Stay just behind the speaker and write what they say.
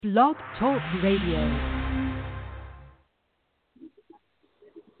Blog Talk Radio.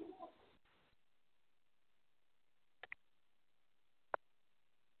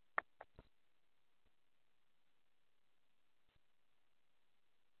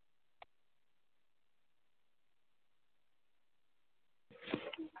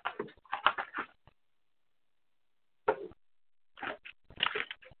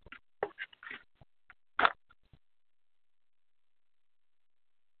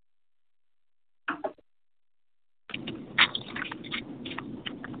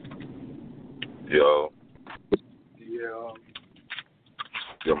 Yo. Yeah.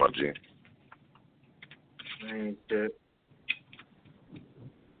 Yo, my G. Ain't shit.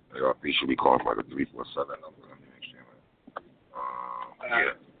 ARP should be calling by the 347 number.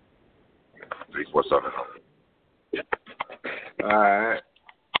 Yeah. 347 number. Alright.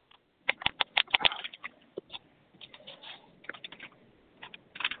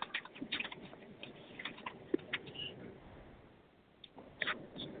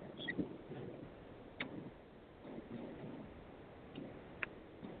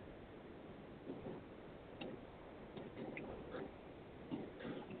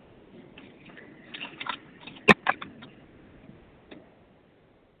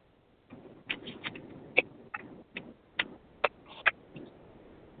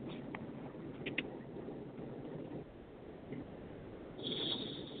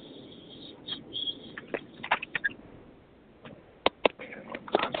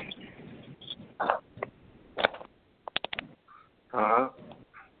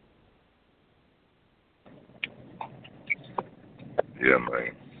 Yeah,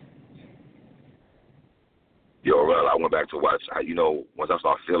 man. Yo, well, I went back to watch. Once I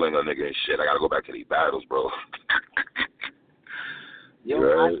start feeling a nigga and shit, I gotta go back to these battles, bro. Yo,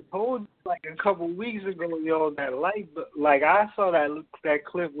 right? I told you like a couple weeks ago, yo, that light, like I saw that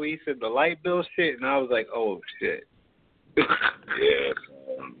clip where he said the light bill shit, and I was like, oh shit. Yeah,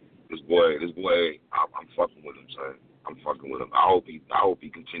 this boy, I'm fucking with him, son. I'm fucking with him. I hope he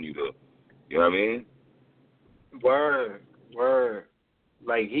continue to, you know what I mean? Word.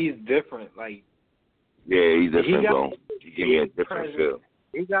 Like he's different. Like yeah, he's different, bro. He gave me a different feel.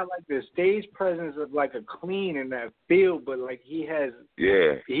 He got like the stage presence of like a clean in that field, but like he's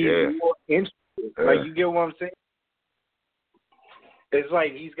more interested. Yeah. Like you get what I'm saying? It's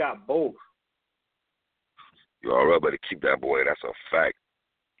like he's got both. You all right, but to keep that boy, that's a fact.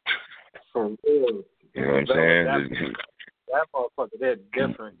 For real. You know what I'm saying? That motherfucker, they're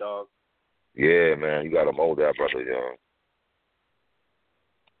different, dog. Yeah, man, you gotta mold that brother, yo.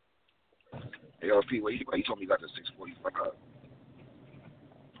 ARP, where you told me you got the 645.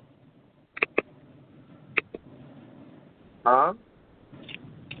 Huh?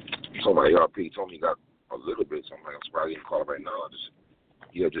 You told my ARP, told me you got a little bit, so I'm like, I'm surprised you didn't call right now.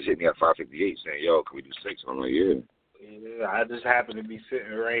 Just hit me at 558 saying, yo, can we do 6? I'm like, yeah. Yeah, I just happen to be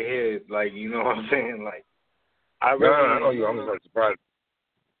sitting right here, like, you know what I'm saying? Like, I know you. I'm just like surprised.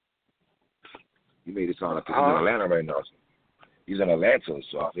 You made it sound like he's in Atlanta right now. So he's in Atlanta,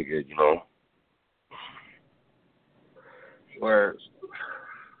 so I figured, you know. Where?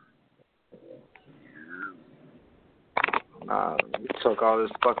 Nah, we took all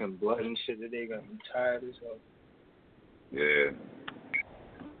this fucking blood and shit today. Got me tired as hell. Yeah.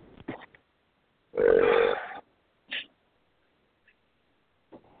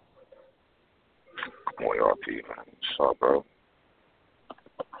 Come on, ARP, man. What's up, bro?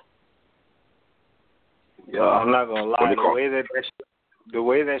 Yo, I'm not gonna lie. The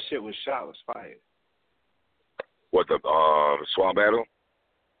way that shit was shot was fire. What, the swamp battle?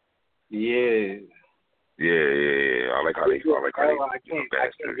 Yeah. Yeah. I like how they. I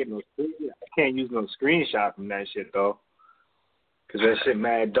can't use no screenshot from that shit though, cause that shit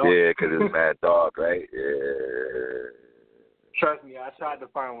mad dog. Yeah, cause it's mad dog, right? Yeah. Trust me, I tried to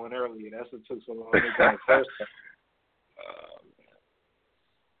find one earlier. That's what took so long to get first time.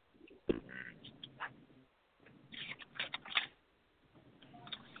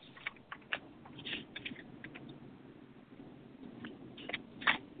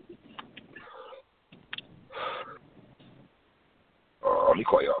 Let me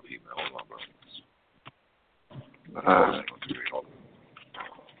call y'all, man. Hold on, bro.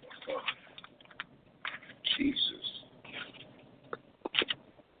 Jesus.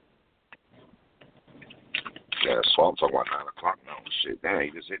 Yeah, so I'm talking about 9 o'clock now. Shit, damn, he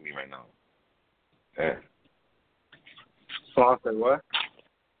just hit me right now. Yeah. So I said what?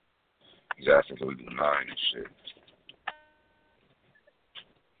 He's asking if we do 9 and shit.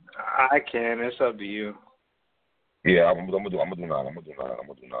 I can. It's up to you. Yeah, I'm gonna do 9. I'm gonna do 9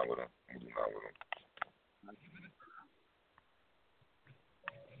 with him.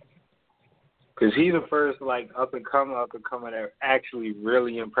 Cause he's the first like up and comer that actually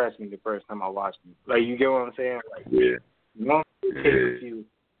really impressed me the first time I watched him. Like you get what I'm saying? Like once it takes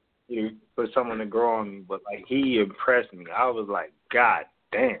you for someone to grow on me, but like he impressed me. I was like, God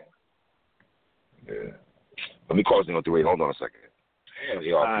damn. Yeah. Let me call this thing on 3. Hold on a second.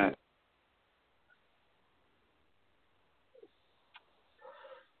 Damn, ARP.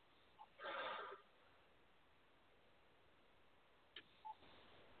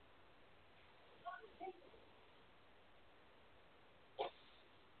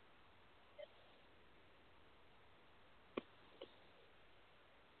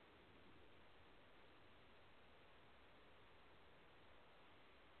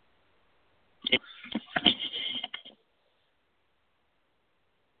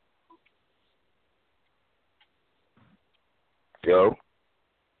 Yo.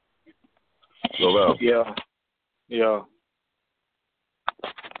 Yo. Yeah. Yeah.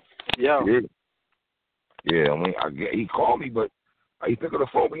 Yeah. Yeah, I mean, he called me, but he picked up the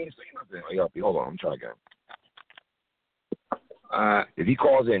phone, but he didn't say nothing. ARP, hold on, I'm trying again. If he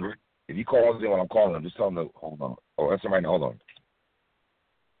calls in when I'm calling him, just tell him to hold on. Oh, that's right now, hold on.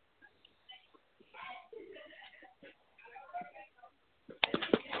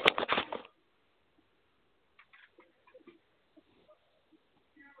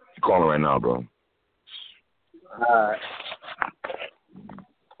 He's calling right now, bro. Alright.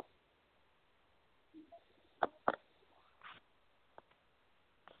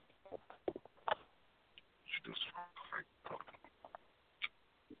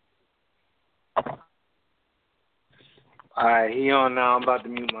 Alright, he on now. I'm about to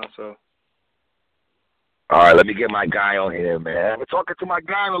mute myself. All right, let me get my guy on here, man. We're talking to my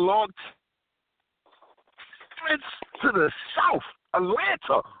guy in the long to the south,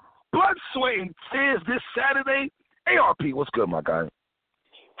 Atlanta. Blood, sweat, and tears this Saturday. ARP, what's good, my guy?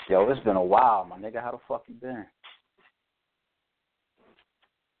 Yo, it's been a while, my nigga. How the fuck you been?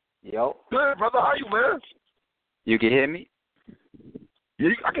 Yo. Good, brother. How you, man? You can hear me? Yeah,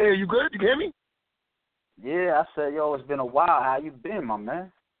 I can hear you good. You can hear me? Yeah, I said, yo, it's been a while. How you been, my man?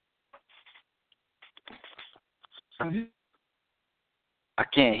 I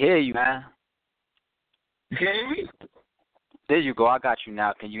can't hear you, man. You can't hear me? There you go. I got you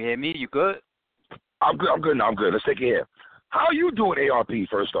now. Can you hear me? You good? I'm good now. I'm good. Let's take it here. How you doing, ARP,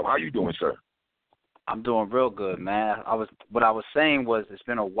 first off? How you doing, sir? I'm doing real good, man. What I was saying was it's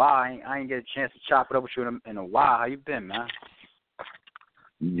been a while. I ain't get a chance to chop it up with you in a while. How you been, man?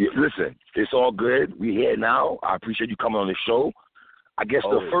 Yeah, listen, it's all good. We here now. I appreciate you coming on the show. I guess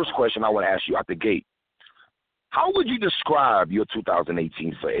the first question I want to ask you out the gate, how would you describe your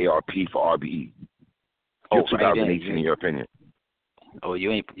 2018 for ARP for RBE? Your 2018 in your opinion. Oh,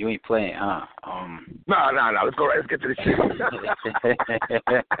 you ain't playing, huh? No. Let's get to the shit.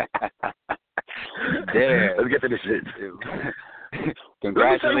 There. Let's get to the shit.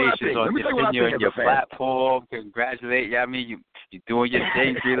 Congratulations on continuing your platform. Congratulations. I mean, you're doing your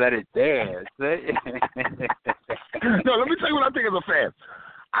thing. 3 letters there. No, let me tell you what I think as a fan.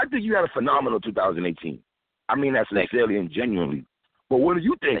 I think you had a phenomenal 2018. I mean that sincerely and genuinely. But what do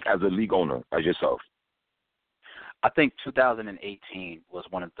you think as a league owner, as yourself? I think 2018 was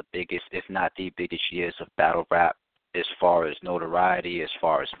one of the biggest, if not the biggest years of battle rap as far as notoriety, as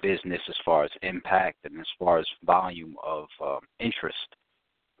far as business, as far as impact, and as far as volume of interest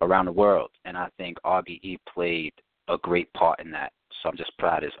around the world. And I think RBE played a great part in that. So I'm just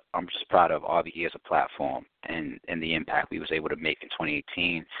proud of RBE as a platform and the impact we was able to make in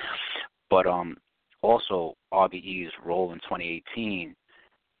 2018. But also RBE's role in 2018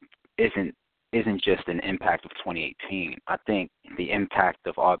 isn't just an impact of 2018. I think the impact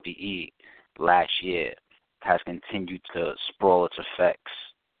of RBE last year has continued to sprawl its effects,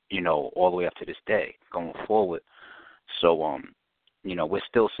 all the way up to this day, going forward. So, we're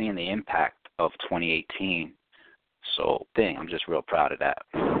still seeing the impact of 2018. So, I'm just real proud of that.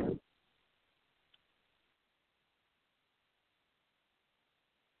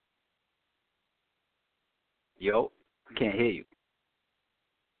 Yo, I can't hear you.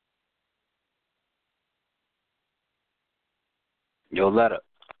 Yo, letter.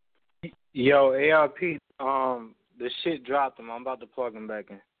 Yo, ARP, the shit dropped him. I'm about to plug him back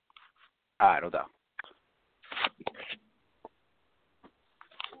in. All right, no doubt.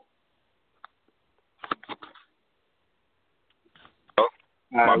 Oh,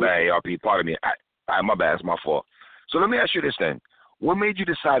 my bad, ARP. Pardon me. My bad. It's my fault. So let me ask you this then. What made you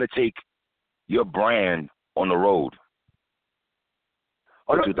decide to take your brand on the road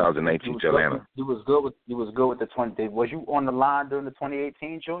in 2019 to Atlanta? You was good with the 20. Was you on the line during the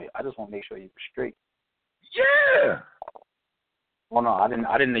 2018 joint? I just want to make sure you were straight. Yeah. Well, no, I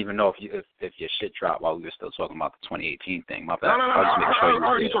didn't even know if your shit dropped while we were still talking about the 2018 thing. My bad. No. I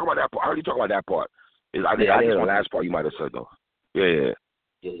heard you talk about that part. I heard you talk about that part. I didn't hear the last part you might have said though. Yeah.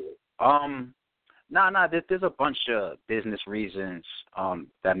 There's a bunch of business reasons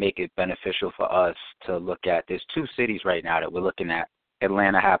that make it beneficial for us to look at. There's two cities right now that we're looking at.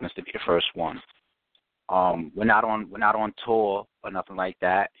 Atlanta happens to be the first one. We're not on tour or nothing like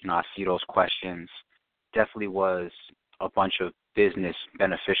that. You know, I see those questions. Definitely was a bunch of business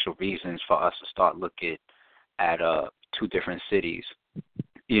beneficial reasons for us to start looking at two different cities.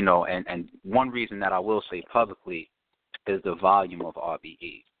 You know, and one reason that I will say publicly is the volume of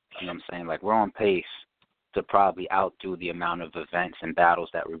RBE. You know what I'm saying? Like, we're on pace to probably outdo the amount of events and battles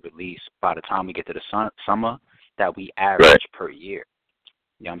that we release by the time we get to the summer that we average per year.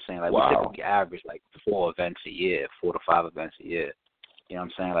 You know what I'm saying? Like, we typically average, like, 4 to 5 events a year. You know what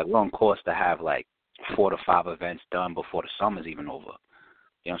I'm saying? Like, we're on course to have, like, 4 to 5 events done before the summer's even over.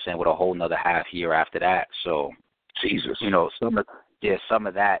 You know what I'm saying? With a whole nother half year after that. So, Jesus. You know, some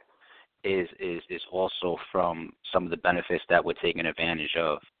of that is also from some of the benefits that we're taking advantage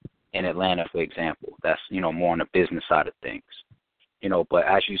of in Atlanta, for example. That's, you know, more on the business side of things. You know, but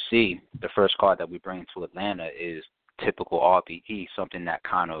as you see, the first card that we bring to Atlanta is typical RBE, something that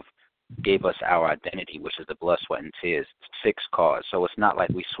kind of gave us our identity, which is the Blood, Sweat, and Tears 6 card. So it's not like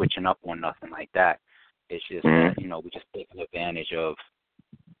we switching up on nothing like that. It's just that, you know, we're just taking advantage of,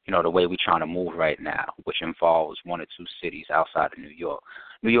 you know, the way we're trying to move right now, which involves 1 or 2 cities outside of New York.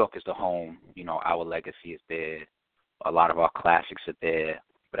 New York is the home. You know, our legacy is there. A lot of our classics are there.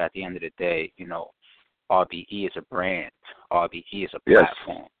 But at the end of the day, you know, RBE is a brand. RBE is a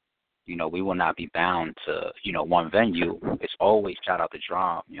platform. You know, we will not be bound to, you know, one venue. It's always shout out to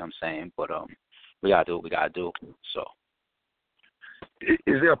Drum, you know what I'm saying? But we got to do what we got to do. So, is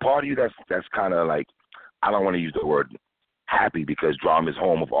there a part of you that's kind of like, I don't want to use the word happy because Drum is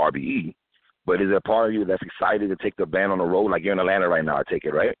home of RBE, but is there a part of you that's excited to take the band on the road? Like, you're in Atlanta right now, I take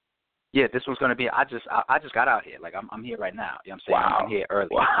it, right? Yeah, this one's gonna be. I just got out here. Like, I'm here right now. You know what I'm saying? I'm here early.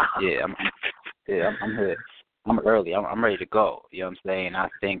 Wow. Yeah, I'm here. I'm early. I'm ready to go. You know what I'm saying? I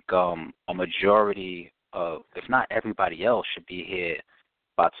think a majority of, if not everybody else, should be here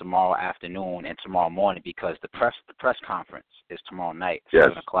by tomorrow afternoon and tomorrow morning, because the press conference is tomorrow night,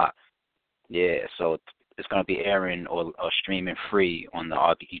 7 o'clock. Yeah, so it's gonna be airing or streaming free on the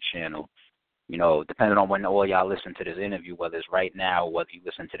RBE channel. You know, depending on when all y'all listen to this interview, whether it's right now or whether you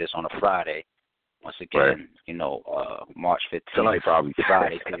listen to this on a Friday. Once again, you know, March 15th, tonight probably.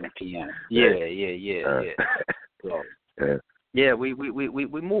 Friday, 7 p.m. Yeah. So, yeah, we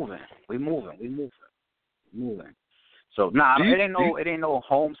moving. We moving. So it ain't no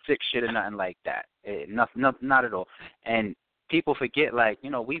homesick shit or nothing like that. Not at all. And people forget, like, you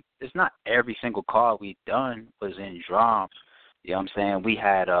know, it's not every single card we done was in Drum. You know what I'm saying? We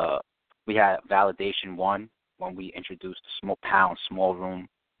had Validation 1 when we introduced the small room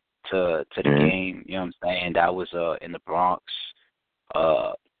to the game. You know what I'm saying? That was in the Bronx.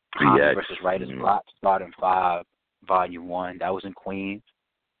 Tommy versus Writer's Block, Starting 5, Volume 1. That was in Queens.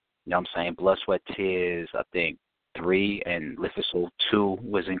 You know what I'm saying? Blood, Sweat, Tears, I think 3, and Liffisol 2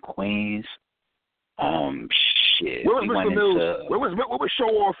 was in Queens. Shit. Where was Mr. Mills? Where was Show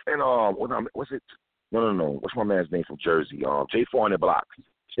Off and what's it? No. What's my man's name from Jersey? J400 Block.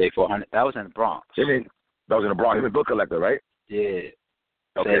 J400. That was in the Bronx. That was in the Bronx. Him and Bill Collector, right? Yeah.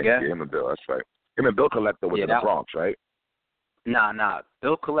 Okay. Yeah, him and Bill. That's right. Him and Bill Collector was in the Bronx, right? Nah.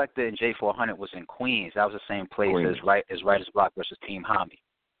 Bill Collector and J400 was in Queens. That was the same place as Writer's Block versus Team Hami.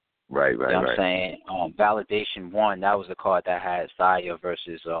 Right. You know what I'm saying? Validation 1, that was the card that had Zaya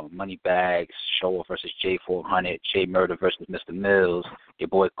versus Moneybags, Show versus J400, J Murder versus Mr. Mills, your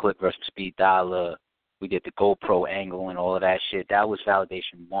boy Clip versus Speed Dollar. We did the GoPro angle and all of that shit. That was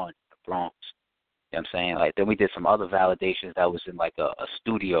Validation 1, the Bronx. You know what I'm saying? Like, then we did some other validations that was in, like, a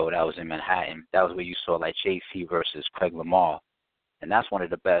studio that was in Manhattan. That was where you saw, like, JC versus Craig Lamar. And that's one of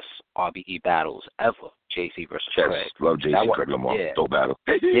the best RBE battles ever, JC versus Craig. Love JC, Craig Lamar. Dope battle.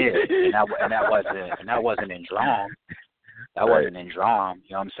 Yeah, and that wasn't in Drum. That wasn't in Drum,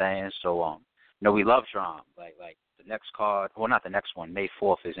 you know what I'm saying? So, you know, we love Drum. Like the next card, well, not the next one, May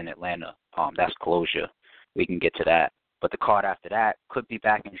 4th is in Atlanta. That's Closure. We can get to that. But the card after that could be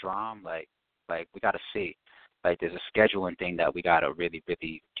back in Drum. Like we got to see. Like, there's a scheduling thing that we got to really,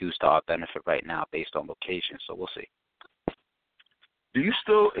 really use to our benefit right now based on location. So we'll see. Do you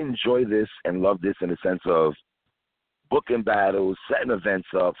still enjoy this and love this in the sense of booking battles, setting events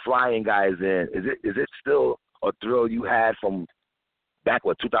up, flying guys in? Is it still a thrill you had from back,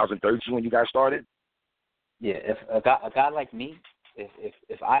 2013 when you guys started? Yeah, if a guy like me,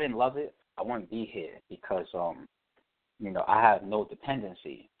 if I didn't love it, I wouldn't be here because I have no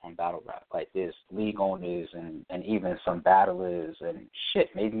dependency on battle rap. Like, there's league owners and even some battlers and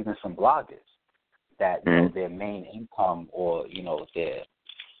maybe even some bloggers that their main income or, their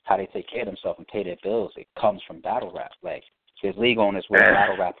how they take care of themselves and pay their bills, it comes from battle rap. Like, there's league owners where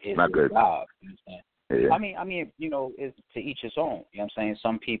battle rap is their job. You know what I'm saying? Yeah. I mean, it's to each his own. You know what I'm saying?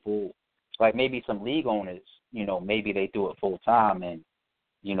 Some people, like maybe some league owners, maybe they do it full time and,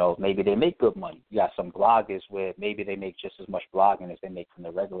 maybe they make good money. You got some bloggers where maybe they make just as much blogging as they make from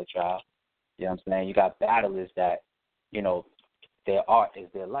the regular job. You know what I'm saying? You got battlers that, their art is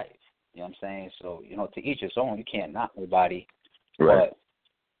their life. You know what I'm saying? So, to each his own. You can't knock nobody. Right. But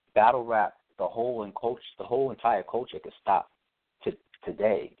battle rap, the whole entire culture could stop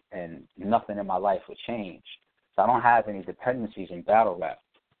today, and nothing in my life would change. So I don't have any dependencies in battle rap.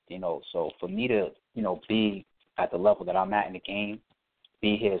 So for me to, be at the level that I'm at in the game,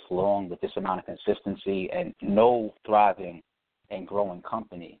 be here as long with this amount of consistency and no thriving and growing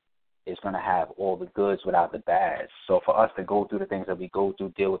company is going to have all the goods without the bads. So for us to go through the things that we go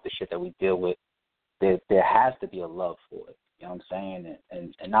through, deal with the shit that we deal with, there has to be a love for it. You know what I'm saying?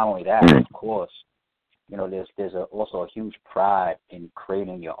 And not only that, of course, there's also a huge pride in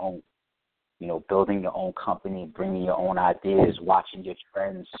creating your own, building your own company, bringing your own ideas, watching your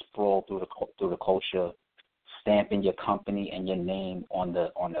trends sprawl through the culture, stamping your company and your name on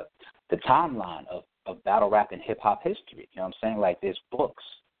the timeline of battle rap and hip hop history. You know what I'm saying? Like, there's books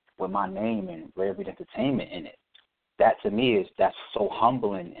with my name and Rare Beat Entertainment in it. That to me that's so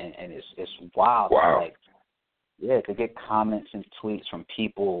humbling and it's wild. Wow. Like, yeah, to get comments and tweets from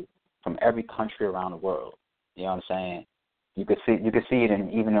people from every country around the world. You know what I'm saying? You could see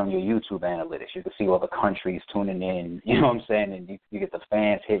it even on your YouTube analytics. You could see all the countries tuning in. You know what I'm saying? And you get the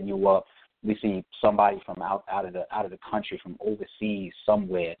fans hitting you up. We see somebody from out of the country, from overseas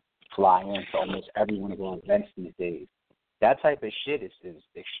somewhere, fly in to almost every one of our events these days. That type of shit is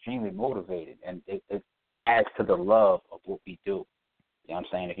extremely motivated, and it adds to the love of what we do. You know what I'm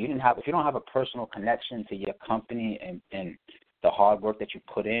saying? If you don't have a personal connection to your company and the hard work that you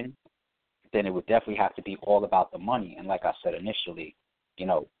put in, then it would definitely have to be all about the money. And like I said initially,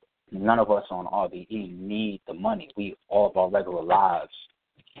 none of us on RBE need the money. All of our regular lives,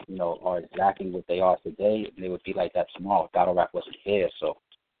 are exactly what they are today, and they would be like that tomorrow if battle rap wasn't here. So,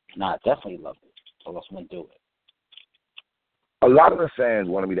 I definitely love it. So let's do it. A lot of the fans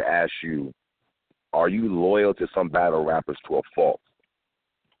wanted me to ask you, are you loyal to some battle rappers to a fault?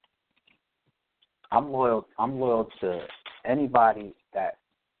 I'm loyal to anybody that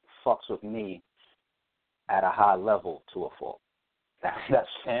fucks with me at a high level to a fault. That's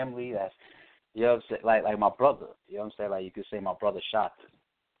family. That's, you know what I'm saying? Like my brother. You know what I'm saying? Like, you could say my brother Shot.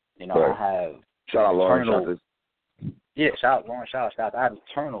 Right. I have shout out Lauren Shot. Yeah, shout out Lauren Shot. I have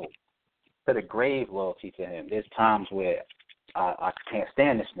eternal to the grave loyalty to him. There's times where I can't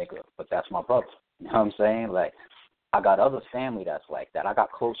stand this nigga, but that's my brother. You know what I'm saying? Like, I got other family that's like that. I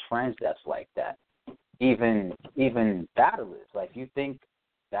got close friends that's like that. Even battlers. Like, you think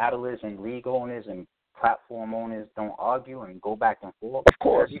battlers and league owners and platform owners don't argue and go back and forth? Of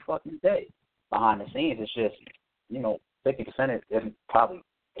course. Every fucking day. Behind the scenes, it's just, 50% of it, probably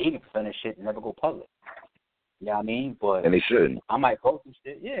 80% of shit never go public. You know what I mean? But and they shouldn't. I might post some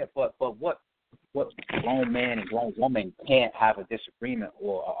shit, yeah, but what grown man and grown woman can't have a disagreement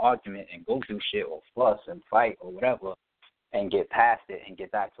or an argument and go do shit or fuss and fight or whatever and get past it and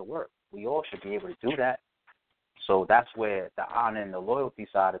get back to work? We all should be able to do that. So that's where the honor and the loyalty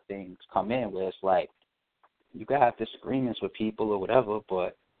side of things come in, where it's like, you can have disagreements with people or whatever,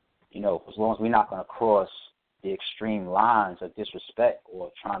 but, as long as we're not going to cross the extreme lines of disrespect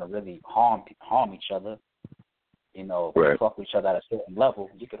or trying to really harm each other, right. fuck with each other at a certain level,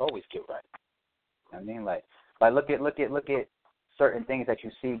 you could always get right. You know what I mean? Like look at certain things that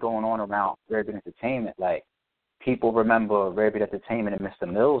you see going on around Rare Beat Entertainment. Like, people remember Rare Beat Entertainment and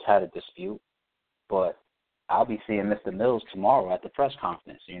Mr. Mills had a dispute, but I'll be seeing Mr. Mills tomorrow at the press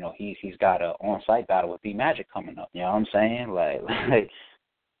conference. He's got an on-site battle with B Magic coming up. You know what I'm saying?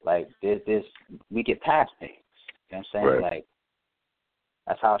 Like there's we get past things. You know what I'm saying? Right. Like,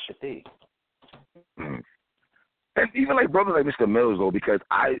 that's how it should be. Mm. And even like brothers like Mr. Mills, though, because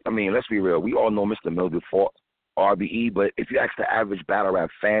I mean, let's be real. We all know Mr. Mills before RBE, but if you ask the average battle rap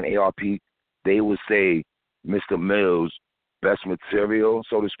fan, ARP, they would say Mr. Mills' best material,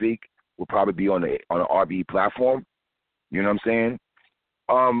 so to speak, will probably be on the RBE platform. You know what I'm saying?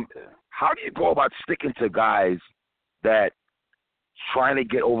 How do you go about sticking to guys that trying to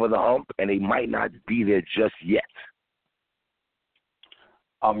get over the hump and they might not be there just yet?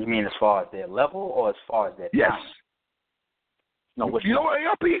 You mean as far as their level or as far as their talent? Yes. No, you know what,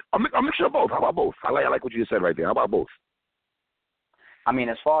 ARP? I'm mixing both. How about both? I like what you just said right there. How about both? I mean,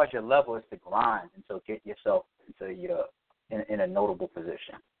 as far as your level, it's the grind until get yourself into your in a notable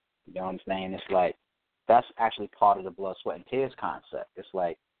position. You know what I'm saying? It's like that's actually part of the blood, sweat, and tears concept. It's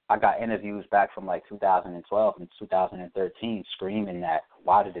like I got interviews back from like 2012 and 2013 screaming that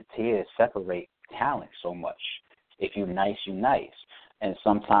why did the tiers separate talent so much? If you nice, you nice. And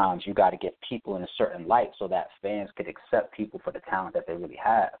sometimes you got to get people in a certain light so that fans could accept people for the talent that they really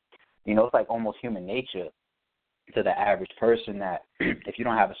have. You know, it's like almost human nature to the average person that if you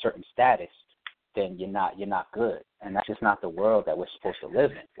don't have a certain status, then you're not good. And that's just not the world that we're supposed to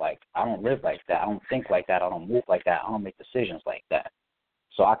live in. Like, I don't live like that. I don't think like that. I don't move like that. I don't make decisions like that.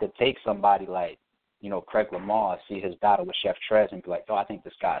 So I could take somebody like, you know, Craig Lamar, see his battle with Chef Trez and be like, oh, I think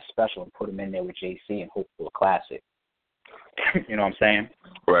this guy's special, and put him in there with JC and hope for a classic. You know what I'm saying?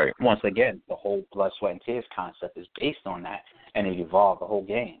 Right. Once again, the whole blood, sweat, and tears concept is based on that, and it evolved the whole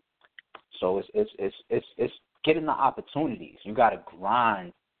game. So it's getting the opportunities. You got to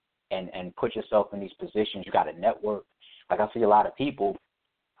grind and put yourself in these positions. You got to network. Like I see a lot of people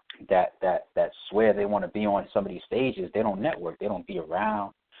that swear they want to be on some of these stages. They don't network. They don't be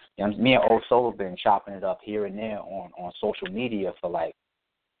around. You know, me and Old Solo been chopping it up here and there on social media for like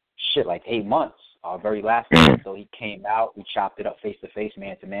 8 months. Our very last time, so he came out, we chopped it up face to face,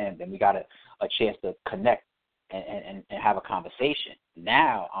 man to man. Then we got a chance to connect and have a conversation.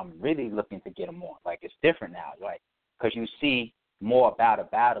 Now I'm really looking to get him on. Like, it's different now, right? Because you see more about a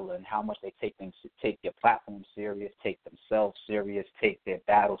battler and how much they take their platform serious, take themselves serious, take their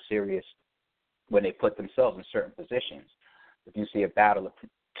battle serious when they put themselves in certain positions. If you see a battler,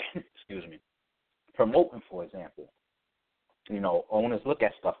 promoting, for example, you know, owners look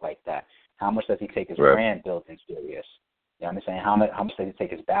at stuff like that. How much does he take his brand building serious? You know what I'm saying? How much does he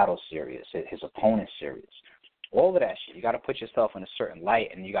take his battle serious, his opponent serious? All of that shit. You got to put yourself in a certain light,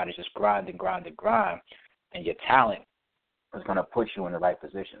 and you got to just grind and grind and grind, and your talent is going to put you in the right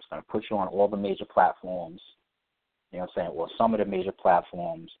position. It's going to put you on all the major platforms, you know what I'm saying, or some of the major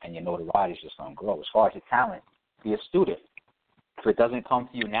platforms, and your notoriety is just going to grow. As far as your talent, be a student. If it doesn't come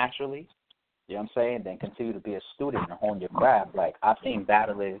to you naturally, you know what I'm saying, then continue to be a student and hone your craft. Like, I've seen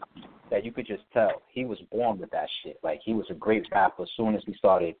battlers that you could just tell he was born with that shit. Like, he was a great rapper as soon as he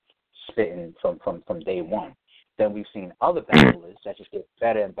started spitting from day one. Then we've seen other battlers that just get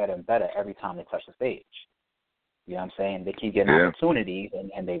better and better and better every time they touch the stage. You know what I'm saying? They keep getting opportunities,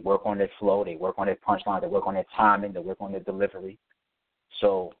 and they work on their flow, they work on their punchline, they work on their timing, they work on their delivery.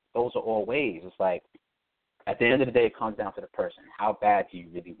 So those are all ways. It's like, at the end of the day, it comes down to the person. How bad do you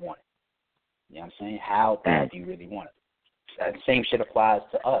really want it? You know what I'm saying? How bad do you really want it? That same shit applies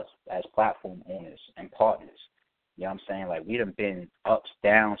to us as platform owners and partners. You know what I'm saying? Like, we done been ups,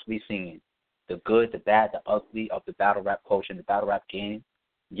 downs. We've seen the good, the bad, the ugly of the battle rap culture and the battle rap game.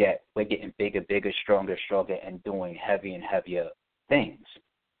 Yet we're getting bigger, bigger, stronger, stronger, and doing heavier and heavier things.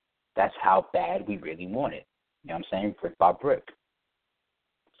 That's how bad we really want it. You know what I'm saying? Brick by brick.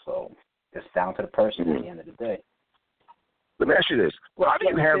 So it's down to the person at the end of the day. Let me ask you this. How do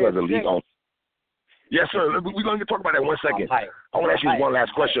you handle as a league owner? Yes, sir. We're going to talk about that in 1 second. I want to ask you one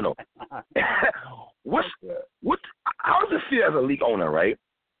last question, though. How does it feel as a league owner, right?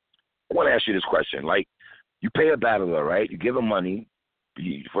 I want to ask you this question. Like, you pay a battler, right? You give him money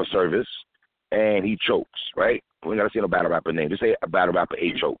for service, and he chokes, right? We got to see no battle rapper name. Just say a battle rapper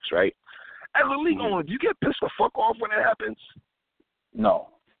A chokes, right? As a league owner, do you get pissed the fuck off when that happens? No.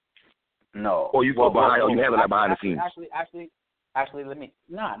 Or you go behind, or you handle that behind the scenes? Actually, let me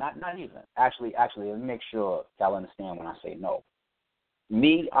not even. Actually, let me make sure y'all understand when I say no.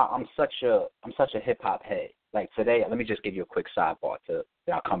 Me, I'm such a hip hop head. Like today, let me just give you a quick sidebar then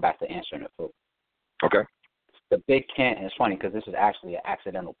I'll come back to answering it. Okay. The Big Canton, it's funny because this is actually an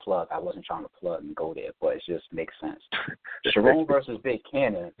accidental plug. I wasn't trying to plug and go there, but it just makes sense. Sharon versus Big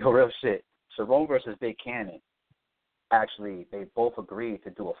Cannon, real shit. Sharon versus Big Cannon, actually, they both agreed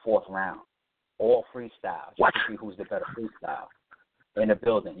to do a fourth round, all freestyle, just to see who's the better freestyle in the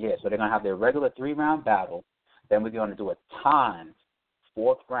building. Yeah, so they're going to have their regular 3-round battle. Then we're going to do a timed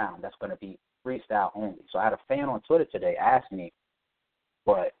fourth round that's going to be freestyle only. So I had a fan on Twitter today ask me,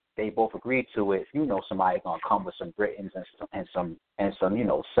 but they both agreed to it. You know, somebody gonna come with some Britons and some you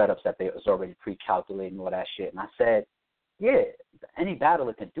know setups that they was already pre-calculating all that shit. And I said, yeah, any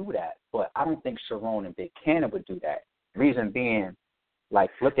battler can do that, but I don't think Sharon and Big Cannon would do that. Reason being,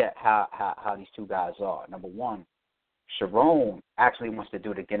 like, look at how these two guys are. Number one, Sharon actually wants to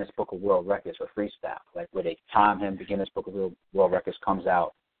do the Guinness Book of World Records for freestyle, like where they time him. The Guinness Book of World Records comes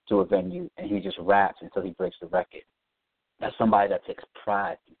out to a venue and he just raps until he breaks the record. That's somebody that takes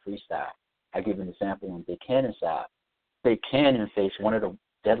pride in freestyle. I give an example on Big Cannon's side. Big Cannon faced one of the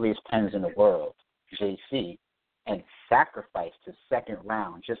deadliest pens in the world, JC, and sacrificed his second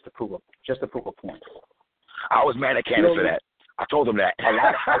round just to prove a point. I was mad at Cannon for that. I told him that.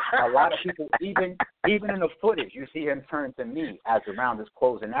 A lot of people, even in the footage, you see him turn to me as the round is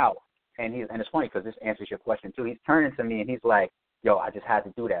closing out, and it's funny because this answers your question too. He's turning to me and he's like, "Yo, I just had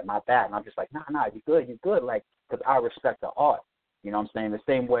to do that. My bad." And I'm just like, "Nah, you good, like, because I respect the art." You know what I'm saying? The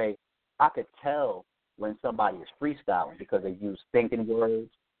same way I could tell when somebody is freestyling because they use thinking words,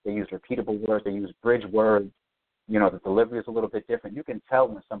 they use repeatable words, they use bridge words. You know, the delivery is a little bit different. You can tell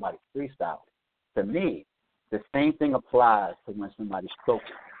when somebody's freestyling. To me, the same thing applies to when somebody's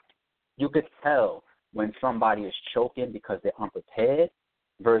choking. You could tell when somebody is choking because they're unprepared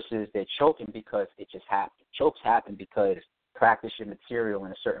versus they're choking because it just happened. Chokes happen because practice your material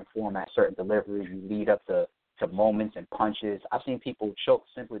in a certain format, certain delivery. You lead up to moments and punches. I've seen people choke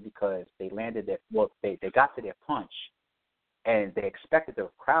simply because they landed they got to their punch and they expected the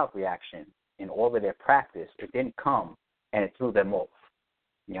crowd reaction in all of their practice. It didn't come and it threw them off.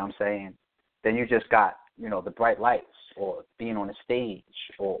 You know what I'm saying? Then you just got, you know, the bright lights or being on the stage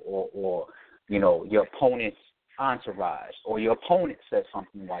or you know, your opponent's entourage or your opponent says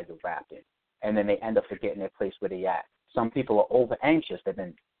something while you're rapping and then they end up forgetting their place where they at. Some people are over anxious. They've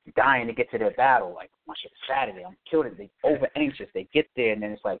been dying to get to their battle. Like, my shit's Saturday. I'm killing it. They over anxious. They get there, and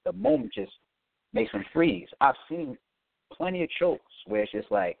then it's like the moment just makes them freeze. I've seen plenty of chokes where it's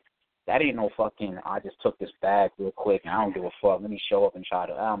just like, that ain't no fucking, I just took this bag real quick, and I don't give a fuck. Let me show up and try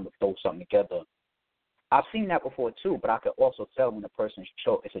to, I'm going to throw something together. I've seen that before, too, but I could also tell when the person's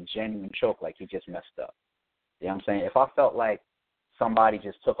choke, it's a genuine choke, like he just messed up. You know what I'm saying? If I felt like somebody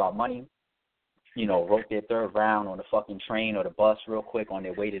just took our money, you know, wrote their third round on the fucking train or the bus real quick on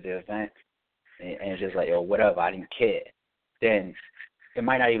their way to the event, and just like, yo, whatever, I didn't care, then it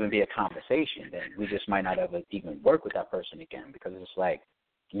might not even be a conversation. Then we just might not ever even work with that person again because it's like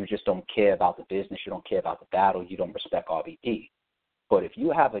you just don't care about the business, you don't care about the battle, you don't respect RBE. But if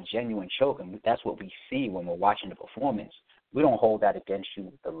you have a genuine choke, and that's what we see when we're watching the performance, we don't hold that against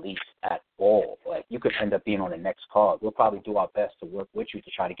you the least at all. Like, you could end up being on the next card. We'll probably do our best to work with you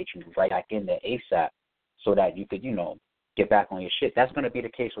to try to get you right back in there ASAP so that you could, you know, get back on your shit. That's going to be the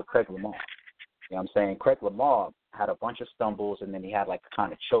case with Craig Lamar. You know what I'm saying? Craig Lamar had a bunch of stumbles, and then he had, like,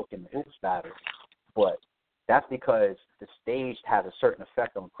 kind of choke in the oops battle. But that's because the stage has a certain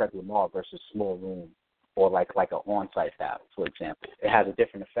effect on Craig Lamar versus small room or, like an on-site battle, for example. It has a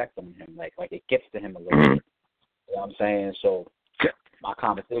different effect on him. Like it gets to him a little bit. You know what I'm saying? So my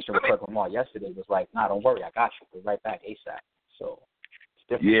conversation with Craig Lamar yesterday was like, nah, don't worry, I got you. We're right back ASAP. So it's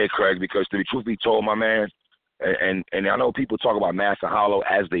different. Yeah, Craig, because to be truth be told, my man, and I know people talk about Master Hollow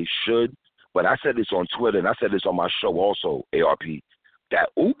as they should, but I said this on Twitter and I said this on my show also, ARP, that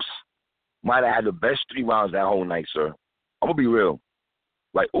Oops might have had the best 3 rounds that whole night, sir. I'm going to be real.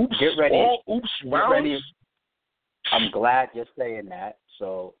 Like, Oops, get ready. All Oops rounds. Ready. I'm glad you're saying that.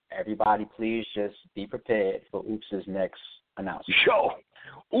 So everybody, please just be prepared for Oops' next announcement. Yo,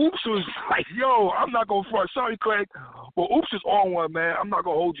 Oops was like, yo, I'm not going to front. Sorry, Craig, but Oops is on one, man. I'm not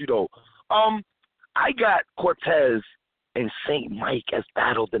going to hold you, though. I got Cortez and St. Mike as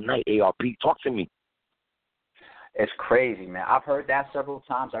battle of the night, ARP. Talk to me. It's crazy, man. I've heard that several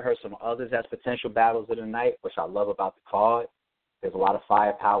times. I heard some others as potential battles of the night, which I love about the card. There's a lot of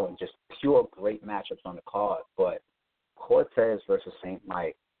firepower and just pure great matchups on the card. But Cortez versus St.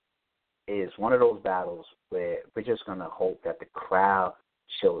 Mike is one of those battles where we're just going to hope that the crowd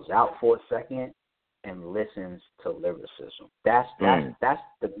chills out for a second and listens to lyricism. That's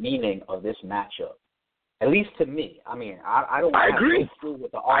the meaning of this matchup, at least to me. I mean, I don't have no clue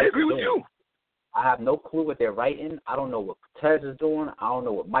what the artist is doing. I agree with you. I have no clue what they're writing. I don't know what Cortez is doing. I don't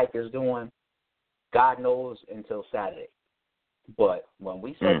know what Mike is doing. God knows until Saturday. But when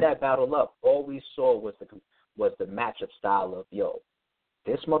we set that battle up, all we saw was the matchup style of, yo,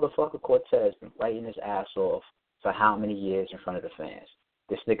 this motherfucker Cortez been writing his ass off for how many years in front of the fans.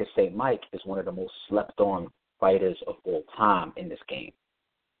 This nigga St. Mike is one of the most slept-on fighters of all time in this game.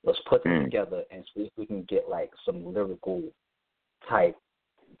 Let's put them together and see if we can get, like, some lyrical type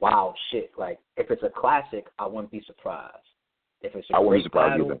wild shit. Like, if it's a classic, I wouldn't be surprised. If it's a great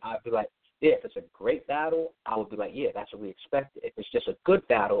battle, I'd be like, yeah, if it's a great battle, I would be like, yeah, that's what we expected. If it's just a good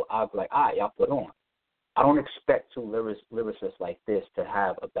battle, I'd be like, all right, y'all put on. I don't expect two lyricists like this to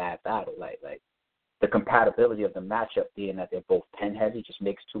have a bad battle. Like the compatibility of the matchup being that they're both pen heavy just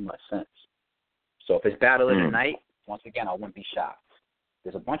makes too much sense. So if it's battle of the night, once again, I wouldn't be shocked.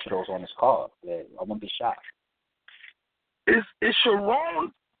 There's a bunch of those on this card. I wouldn't be shocked. Is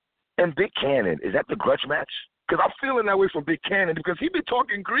Sharon and Big Cannon, is that the grudge match? Because I'm feeling that way from Big Cannon because he been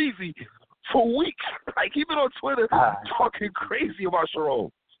talking greasy for weeks. Like, he been on Twitter talking crazy about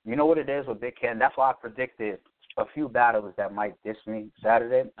Sharon. You know what it is with Big Cannon? That's why I predicted a few battlers that might diss me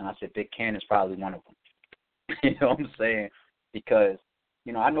Saturday, and I said Big Cannon's probably one of them. You know what I'm saying? Because,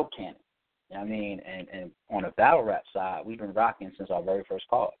 I know Cannon. You know what I mean? And on the battle rap side, we've been rocking since our very first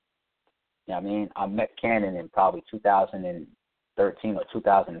call. You know what I mean? I met Cannon in probably 2013 or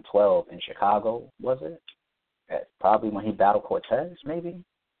 2012 in Chicago, was it? Probably when he battled Cortez, maybe.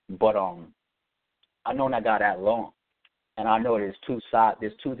 But I know that guy that long. And I know there's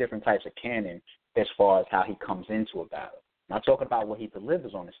two different types of Cannon as far as how he comes into a battle. I'm not talking about what he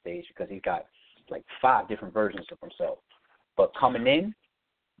delivers on the stage because he's got like 5 different versions of himself. But coming in,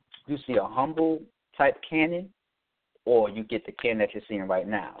 you see a humble type Cannon, or you get the Cannon that you're seeing right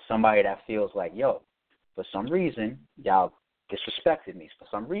now. Somebody that feels like, yo, for some reason, y'all disrespected me. For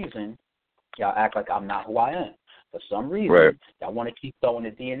some reason, y'all act like I'm not who I am. For some reason, y'all want to keep throwing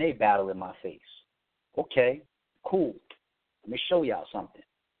the DNA battle in my face. Okay, cool. Let me show y'all something.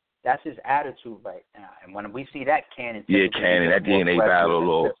 That's his attitude right now. And when we see that Cannon, Cannon, that DNA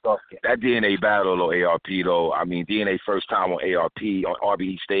battle, that DNA battle, ARP, though. I mean, DNA first time on ARP, on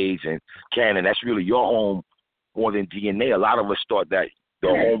RBE stage, and Cannon, that's really your home more than DNA. A lot of us thought that the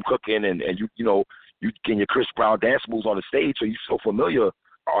home cooking and you getting your Chris Brown dance moves on the stage, so you're so familiar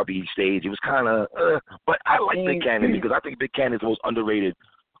RBE stage. It was kind of, but I like Big Cannon because I think Big Cannon is the most underrated,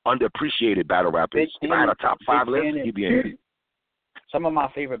 underappreciated battle rapper. If I had a top 5 list, he'd be in. Some of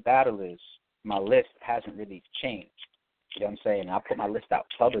my favorite battlers, my list hasn't really changed. You know what I'm saying? I put my list out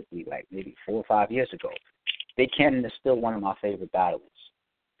publicly like maybe 4 or 5 years ago. Big Cannon is still one of my favorite battlers.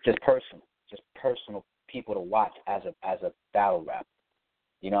 Just personal people to watch as a battle rapper.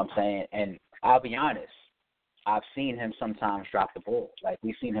 You know what I'm saying? And I'll be honest, I've seen him sometimes drop the ball. Like,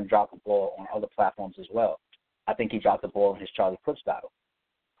 we've seen him drop the ball on other platforms as well. I think he dropped the ball in his Charlie Clips battle.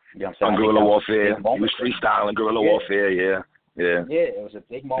 You know what I'm saying? On Guerrilla Warfare. He was freestyling Guerrilla Warfare, yeah. Yeah, it was a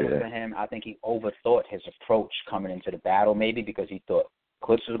big moment for him. I think he overthought his approach coming into the battle, maybe because he thought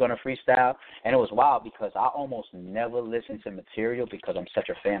Clips was going to freestyle. And it was wild because I almost never listen to material because I'm such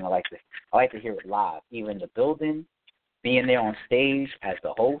a fan. I like to hear it live, either in the building, being there on stage as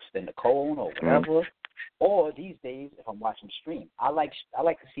the host and the cone or whatever, or these days if I'm watching stream. I like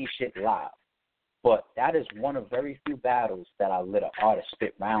to see shit live. But that is one of very few battles that I let an artist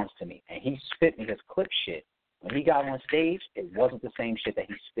spit rounds to me, and he spit me his clip shit. When he got on stage, it wasn't the same shit that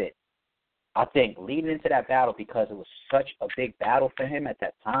he spit. I think leading into that battle, because it was such a big battle for him at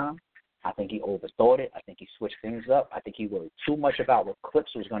that time, I think he overthought it. I think he switched things up. I think he worried too much about what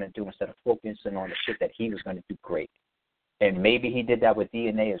Clips was going to do instead of focusing on the shit that he was going to do great. And maybe he did that with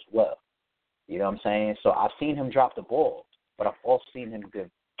DNA as well. You know what I'm saying? So I've seen him drop the ball, but I've also seen him give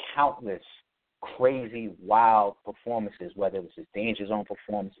countless crazy, wild performances, whether it was his Danger Zone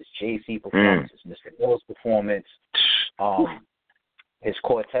performance, his JC performance, his Mr. Mills performance, his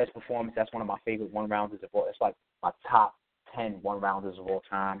Cortez performance. That's one of my favorite one-rounders of all. It's like my top 10 one-rounders of all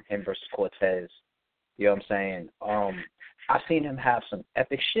time, him versus Cortez. You know what I'm saying? I've seen him have some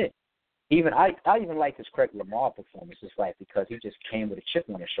epic shit. I even like his Craig Lamar performance. It's like because he just came with a chip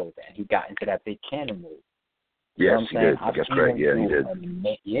on his shoulder and he got into that Big Cannon move. You know what I'm saying?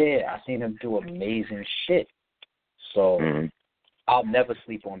 He did. I've seen him do amazing shit. So I'll never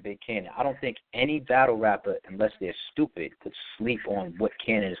sleep on Big Cannon. I don't think any battle rapper, unless they're stupid, could sleep on what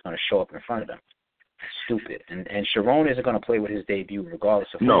Cannon is going to show up in front of them. Stupid. And Sharon isn't going to play with his debut regardless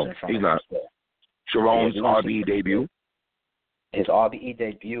of who's in front of him. No, he's not. Sharon's RBE debut. His RBE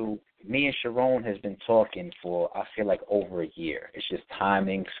debut, me and Sharon has been talking for, I feel like, over a year. It's just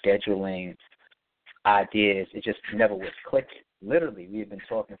timing, scheduling, ideas. It just never was clicking. Literally, we've been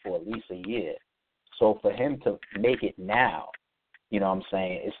talking for at least a year. So for him to make it now, you know what I'm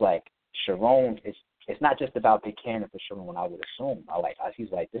saying, it's like Sharon, it's not just about Big Cannon for Sharon, I would assume.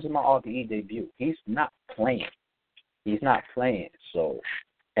 He's like, this is my RBE debut. He's not playing. So,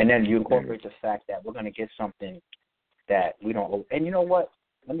 and then you incorporate the fact that we're going to get something that we don't. And you know what?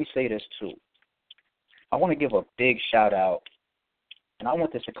 Let me say this too. I want to give a big shout out, and I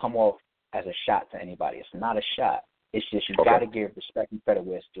want this to come off as a shot to anybody. It's not a shot. It's just you got to give respect and credit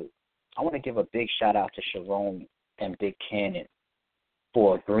where it's due. I want to give a big shout out to Sharon and Big Cannon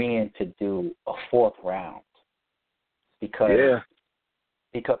for agreeing to do a 4th round because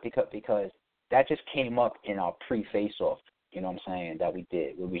that just came up in our pre-face-off. You know what I'm saying, that we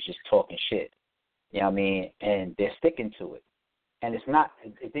did, where we was just talking shit. You know what I mean? And they're sticking to it. And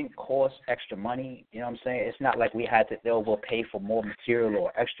it didn't cost extra money. You know what I'm saying? It's not like we had to, they'll pay for more material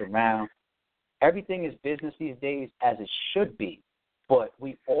or extra round. Everything is business these days, as it should be. But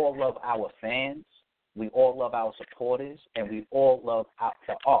we all love our fans. We all love our supporters. And we all love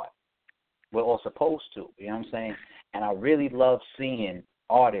the art. We're all supposed to. You know what I'm saying? And I really love seeing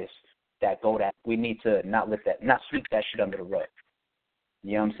artists we need to not sweep that shit under the rug.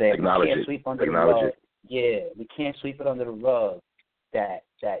 You know what I'm saying? Acknowledge we can't it. sweep under Acknowledge the rug. it. Yeah, we can't sweep it under the rug that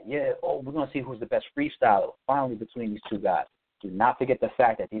we're gonna see who's the best freestyler finally between these two guys. Do not forget the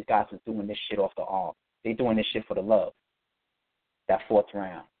fact that these guys are doing this shit off the arm. They're doing this shit for the love. That fourth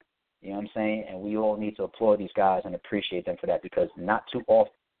round. You know what I'm saying? And we all need to applaud these guys and appreciate them for that, because not too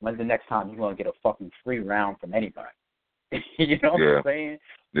often, when's the next time you're going to get a fucking free round from anybody? You know what I'm saying?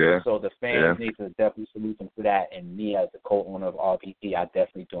 Yeah. So the fans need to definitely salute them for that. And me as the co-owner of RBE, I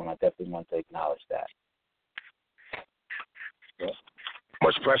definitely do, and I definitely want to acknowledge that. Yeah.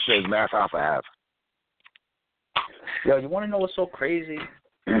 Much pressure does Math Alpha have? Yo, you want to know what's so crazy?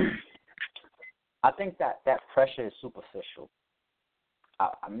 I think that pressure is superficial.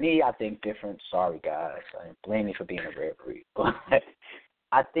 I think different. Sorry, guys. I didn't blame me for being a rare breed. But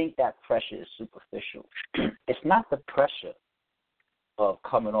I think that pressure is superficial. It's not the pressure of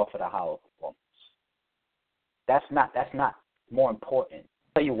coming off of the hollow performance. That's not more important.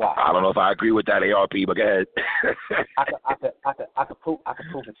 I'll tell you why. I don't know if I agree with that, ARP, but go ahead. I could prove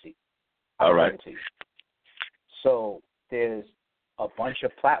it to you. All right. So there's a bunch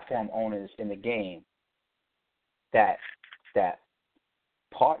of platform owners in the game that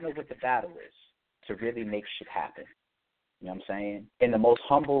partner with the battlers to really make shit happen. You know what I'm saying? In the most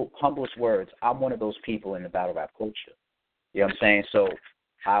humblest words, I'm one of those people in the battle rap culture. You know what I'm saying? So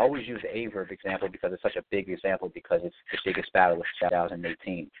I always use the Averb example because it's such a big example, because it's the biggest battle of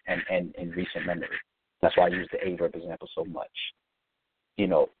 2018 and in recent memory. That's why I use the Averb example so much. You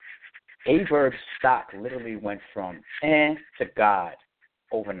know, Averb's stock literally went from to God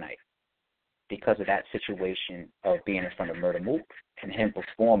overnight because of that situation of being in front of Murder Mook and him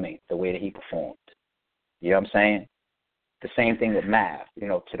performing the way that he performed. You know what I'm saying? The same thing with Mav, you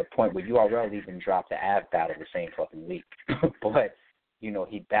know, to the point where URL even dropped the Av battle the same fucking week. But, you know,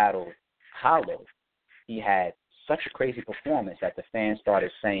 he battled Hollow. He had such a crazy performance that the fans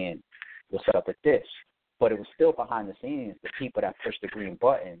started saying, what's up with this? But it was still behind the scenes, the people that pushed the green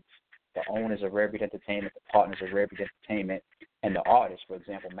buttons, the owners of Rare Breed Entertainment, the partners of Rare Breed Entertainment, and the artists, for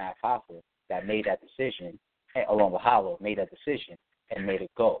example, Matt Hoffa, that made that decision, along with Hollow, made that decision and made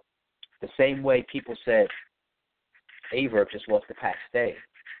it go. The same way people said, Averb just lost the Pac Stay.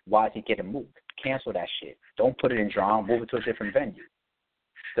 Why is he getting moved? Cancel that shit. Don't put it in Drum. Move it to a different venue.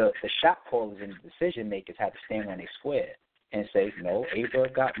 The shot callers and the decision makers had to stand on their square and say, no,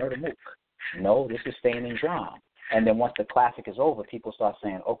 Averb got Murder Mook. No, this is staying in Drum. And then once the classic is over, people start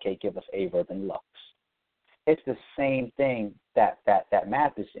saying, okay, give us Averb and Lux. It's the same thing that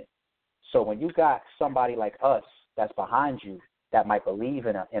Math is in. So when you got somebody like us that's behind you that might believe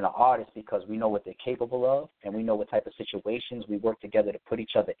in an artist because we know what they're capable of and we know what type of situations we work together to put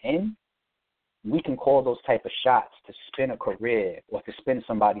each other in, we can call those type of shots to spin a career or to spin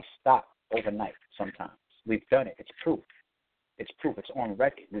somebody's stock overnight sometimes. We've done it. It's proof. It's proof. It's on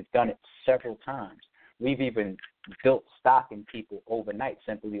record. We've done it several times. We've even built stock in people overnight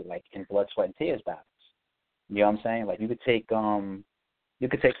simply like in blood, sweat, and tears battles. You know what I'm saying? Like you could take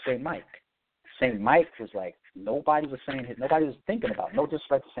St. Mike. St. Mike was like, nobody was thinking about, no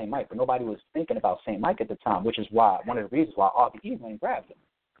disrespect to St. Mike, but nobody was thinking about St. Mike at the time, which is why, one of the reasons why RBE went and grabbed him.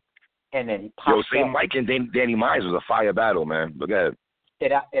 And then he popped St. Mike and Danny Myers was a fire battle, man. Look at it.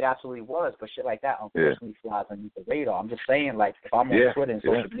 It absolutely was, but shit like that unfortunately flies underneath the radar. I'm just saying, like, if I'm on Twitter and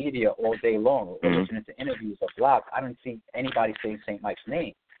social media all day long or listening to interviews or blogs, I don't see anybody saying St. Mike's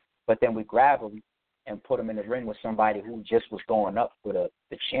name. But then we grab him and put him in the ring with somebody who just was going up for the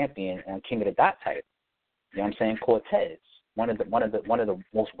champion and King of the Dot title. You know what I'm saying? Cortez, one of the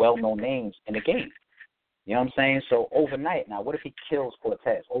most well-known names in the game. You know what I'm saying? So overnight, now what if he kills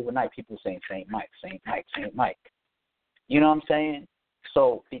Cortez? Overnight, people saying St. Mike, St. Mike, St. Mike. You know what I'm saying?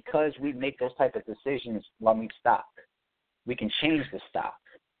 So because we make those type of decisions when we stop, we can change the stock.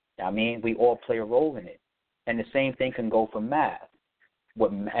 I mean, we all play a role in it. And the same thing can go for Math.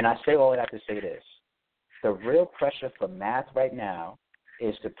 And I say all of that to say this. The real pressure for Math right now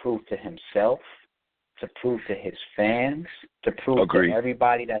is to prove to himself, to prove to his fans, to prove to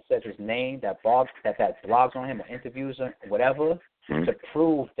everybody that says his name, that blogs on him or interviews him, whatever, to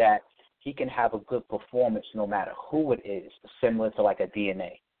prove that he can have a good performance no matter who it is, similar to like a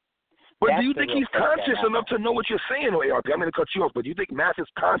DNA. But do you think he's conscious enough to know what you're saying, ARP? I'm going to cut you off, but do you think Math is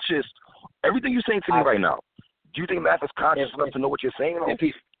conscious? Everything you're saying to me right now, do you think Math is conscious enough to know what you're saying?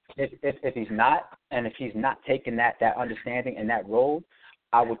 If he's not, and if he's not taking that understanding and that role,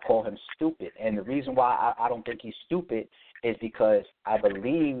 I would call him stupid. And the reason why I don't think he's stupid is because I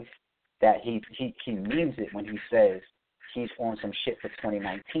believe that he means it when he says he's on some shit for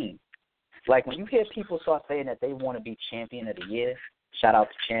 2019. Like when you hear people start saying that they want to be champion of the year, shout out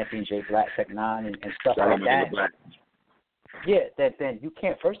to Champion J Black Tech 9 and stuff like that. Yeah, then you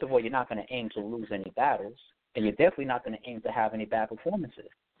can't. First of all, you're not going to aim to lose any battles, and you're definitely not going to aim to have any bad performances.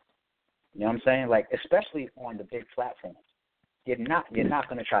 You know what I'm saying? Like, especially on the big platforms, you're not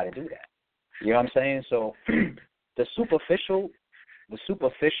going to try to do that. You know what I'm saying? So the superficial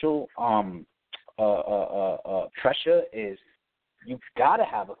pressure is you've got to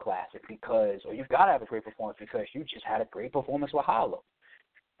have a classic or you've got to have a great performance because you just had a great performance with Hollow.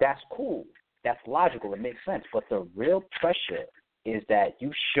 That's cool. That's logical. It makes sense. But the real pressure is that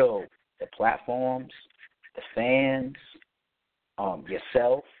you show the platforms, the fans,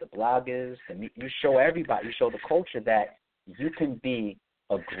 yourself, the bloggers, you show everybody, you show the culture that you can be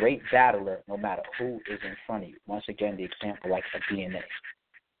a great battler no matter who is in front of you. Once again, the example like a DNA.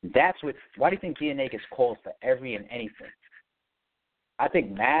 Why do you think DNA gets called for every and anything? I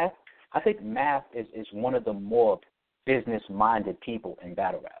think Math is one of the more business-minded people in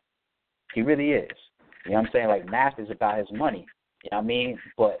battle rap. He really is. You know what I'm saying? Like, Math is about his money. You know what I mean?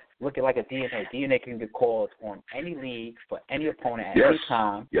 But look at like a DNA. DNA can get called on any league for any opponent at any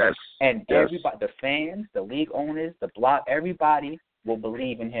time. Yes. And everybody, the fans, the league owners, the block, everybody will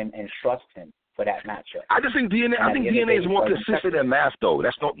believe in him and trust him for that matchup. I just think DNA. I think DNA is more consistent than Math, though.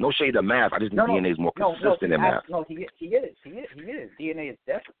 That's no shade of Math. I just think DNA is more consistent than Math. No, he is. DNA is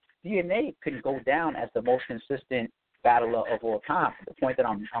definitely. DNA could go down as the most consistent battler of all time. The point that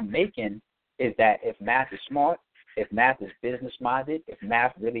I'm making is that if Math is smart, if Math is business-minded, if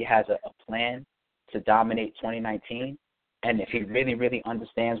Math really has a plan to dominate 2019, and if he really, really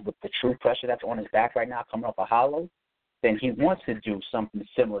understands what the true pressure that's on his back right now coming off a Hollow, then he wants to do something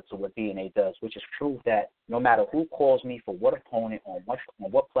similar to what DNA does, which is prove that no matter who calls me for what opponent, on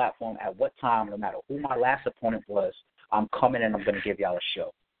what platform, at what time, no matter who my last opponent was, I'm coming and I'm going to give y'all a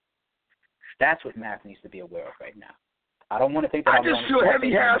show. That's what Math needs to be aware of right now. I don't want to think that I just feel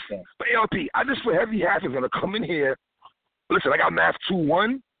Heavy Half, but ARP, I just feel Heavy Half is going to come in here. Listen, I got Math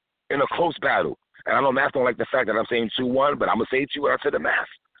 2-1 in a close battle. And I know Math don't like the fact that I'm saying 2-1, but I'm going to say it to you what I said to Math.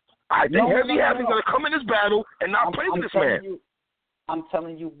 I think Heavy Half is going to come in this battle and not play with this man. I'm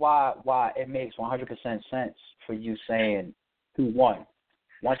telling you why it makes 100% sense for you saying 2-1.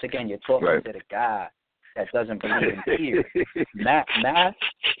 Once again, you're talking to the guy that doesn't believe in fear.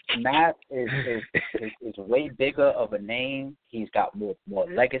 Math is way bigger of a name. He's got more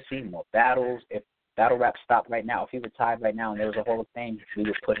legacy, more battles. If battle rap stopped right now, if he retired right now and there was a Hall of Fame, we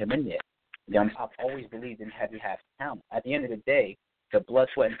would put him in there. You know, I've always believed in Heavy Half's talent. At the end of the day, the Blood,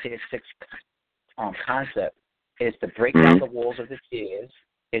 Sweat, and Tears 6 concept is to break down the walls of the tiers,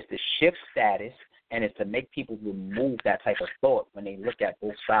 is to shift status, and it's to make people remove that type of thought when they look at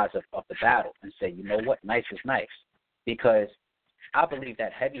both sides of the battle and say, you know what, nice is nice. Because I believe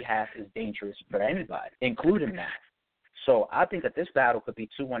that Heavy Half is dangerous for anybody, including Math. So I think that this battle could be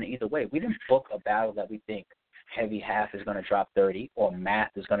 2-1 either way. We didn't book a battle that we think Heavy Half is going to drop 30 or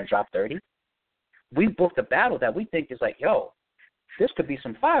Math is going to drop 30. We booked a battle that we think is like, yo, this could be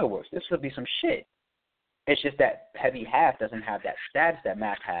some fireworks. This could be some shit. It's just that Heavy Half doesn't have that status that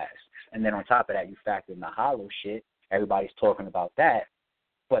Math has. And then on top of that, you factor in the Hollow shit. Everybody's talking about that.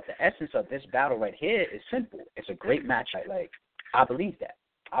 But the essence of this battle right here is simple. It's a great match. Like, I believe that.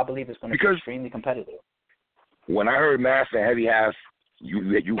 I believe it's going to be extremely competitive. When I heard Math and Heavy Half,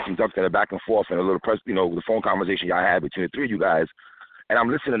 you conducted a back and forth and a little the phone conversation y'all had between the three of you guys, and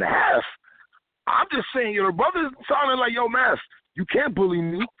I'm listening to Half. I'm just saying, the brother's sounding like, yo, Math, you can't bully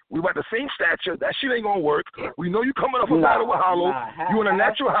me. We about the same stature. That shit ain't gonna work. We know you coming up a battle with Hollow. You on a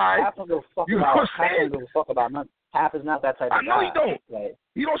natural high. You know what I'm saying? Half don't give a fuck about nothing. Half is not that type of guy. I know you don't. Like,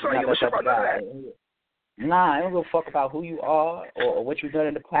 you don't sound like you give a shit about none of that. Nah, I don't give a fuck about who you are or what you've done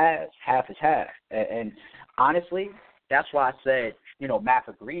in the past. Half is half. And honestly, that's why I said, Math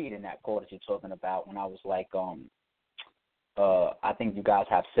agreed in that call that you're talking about when I was like, I think you guys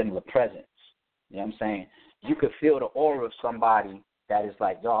have similar presence. You know what I'm saying? You could feel the aura of somebody that is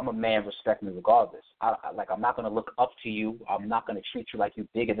like, yo, I'm a man, respect me regardless. I'm not going to look up to you. I'm not going to treat you like you're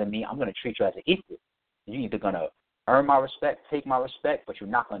bigger than me. I'm going to treat you as an equal. You're either going to earn my respect, take my respect, but you're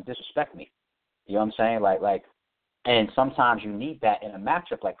not going to disrespect me. You know what I'm saying? Like, and sometimes you need that in a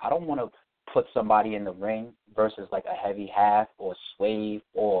matchup. Like, I don't want to put somebody in the ring versus like a Heavy Half or Swave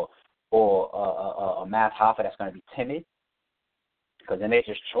or a Math Hoffa that's going to be timid, because then they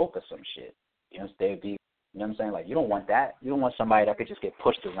just choke or some shit. They'd be, you know what I'm saying? Like, you don't want that. You don't want somebody that could just get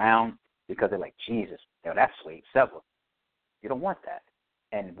pushed around because they're like, Jesus, that's Swave Sever. You don't want that.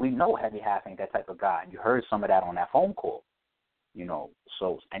 And we know Heavy Half ain't that type of guy. You heard some of that on that phone call.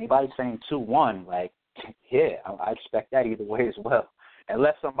 So anybody saying 2-1, like, yeah, I expect that either way as well.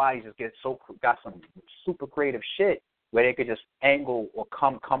 Unless somebody just got some super creative shit where they could just angle or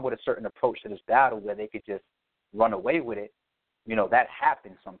come with a certain approach to this battle where they could just run away with it. You know, that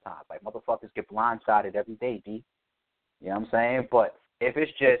happens sometimes. Like, motherfuckers get blindsided every day, D. You know what I'm saying? But if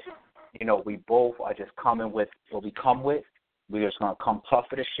it's just, you know, we both are just coming with what we come with, we're just going to come tough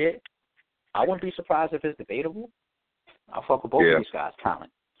for the shit, I wouldn't be surprised if it's debatable. I'll fuck with both of these guys'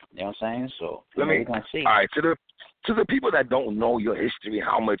 talent. You know what I'm saying? So, we're going to see. All right, to the people that don't know your history,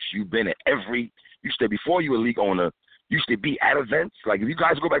 how much you've been at you used to, before you were a league owner, you used to be at events. Like, if you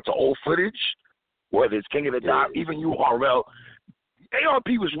guys go back to old footage, whether it's King of the Dot, even URL, ARP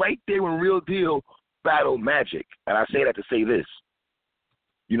was right there when Real Deal battled Magic. And I say that to say this.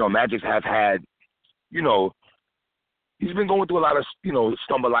 You know, Magic have had, you know, he's been going through a lot of, you know,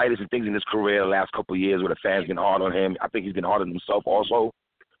 stumbleitis and things in his career the last couple of years where the fans been hard on him. I think he's been hard on himself also.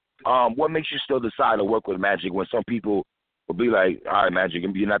 What makes you still decide to work with Magic when some people will be like, all right, Magic,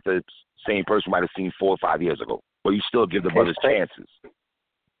 you're not the same person you might have seen 4 or 5 years ago, but you still give the brothers chances?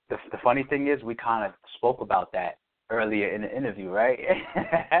 The funny thing is, we kind of spoke about that earlier in the interview, right?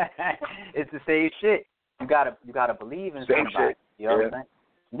 It's the same shit. You gotta believe in somebody. Shit. You know what I'm saying?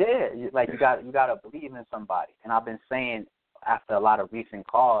 Yeah, like you gotta believe in somebody. And I've been saying after a lot of recent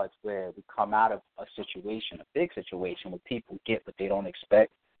cards where we come out of a situation, a big situation, where people get what they don't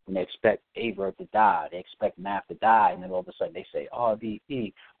expect. And they expect Averb to die. They expect Math to die. And then all of a sudden they say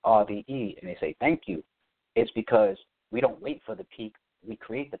RBE, RBE, and they say thank you. It's because we don't wait for the peak. We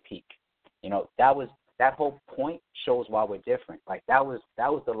create the peak. You know, that whole point shows why we're different. Like, that was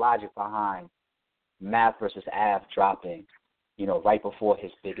the logic behind Math versus Av dropping, you know, right before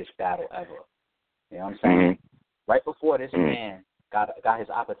his biggest battle ever. You know what I'm saying? Mm-hmm. Right before this man got his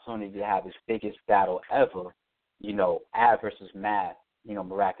opportunity to have his biggest battle ever, you know, Av versus Math, you know,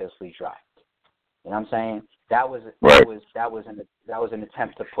 miraculously dropped. You know what I'm saying? That was an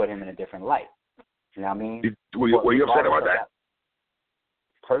attempt to put him in a different light. You know what I mean? Were you upset about that?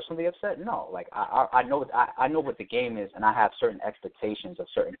 Personally upset? No. Like, I know what the game is, and I have certain expectations of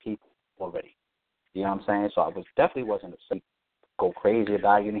certain people already. You know what I'm saying? So I definitely wasn't upset. Go crazy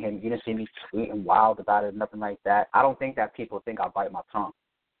about it. You didn't see me tweeting wild about it, nothing like that. I don't think that people think I bite my tongue.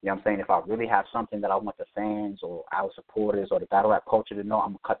 You know what I'm saying? If I really have something that I want the fans or our supporters or the battle rap culture to know, I'm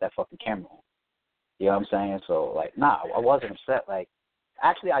going to cut that fucking camera on. You know what I'm saying? So, like, nah, I wasn't upset. Like,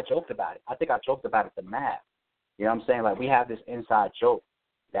 actually, I joked about it. I think I joked about it to Matt. You know what I'm saying? Like, we have this inside joke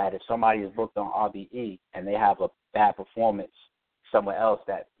that if somebody is booked on RBE and they have a bad performance somewhere else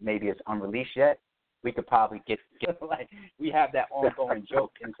that maybe is unreleased yet, we could probably get like, we have that ongoing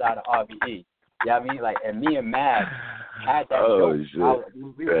joke inside of RBE. You know what I mean? Like, and me and Matt had that joke.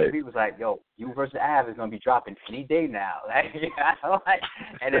 We was like, yo, you versus Av is going to be dropping any day now. Like,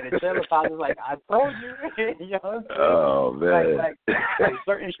 and then the trailer was like, I told you. You know what I'm saying? Oh, man. Like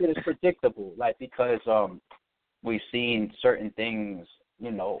certain shit is predictable, like, because we've seen certain things, you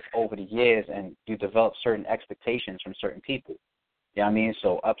know, over the years, and you develop certain expectations from certain people. You know what I mean?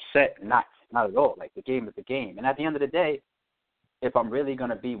 So upset, not at all. Like, the game is the game. And at the end of the day, if I'm really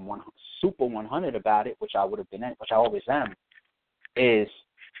going to be super 100 about it, which I would have been, which I always am, is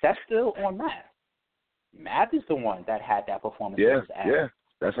that's still on Math. Math is the one that had that performance. Yeah,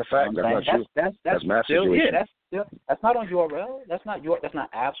 that's a fact. You know that's Math's still, situation. That's not on URL. That's not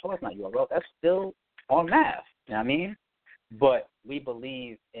Av's fault. That's not URL. That's still on Math. You know what I mean? But we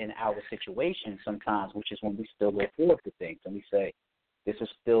believe in our situation sometimes, which is when we still go forward with things and we say, this is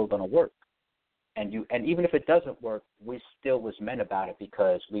still going to work. And even if it doesn't work, we still was men about it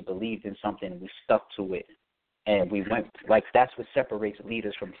because we believed in something and we stuck to it. And we went, like, that's what separates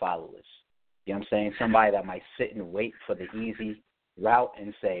leaders from followers. You know what I'm saying? Somebody that might sit and wait for the easy route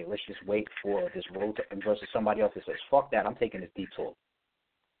and say, let's just wait for this road to, versus somebody else that says, fuck that, I'm taking this detour.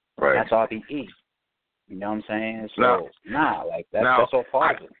 Right. That's RBE. You know what I'm saying? So, that's all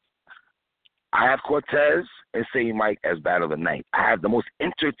part of it. I have Cortez and Say Mike as Battle of the Night. I have the most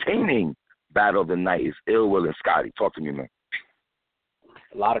entertaining Battle of the Night is Ill Will and Scotty. Talk to me, man.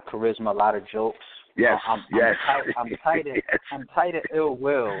 A lot of charisma, a lot of jokes. Yes, yes. I'm tight at Ill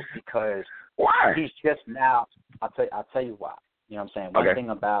Will because why? He's just now. I'll tell you why. You know what I'm saying?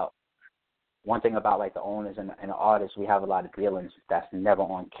 One thing about like the owners and the artists, we have a lot of dealings that's never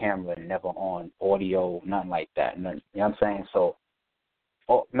on camera, never on audio, nothing like that. You know what I'm saying? So,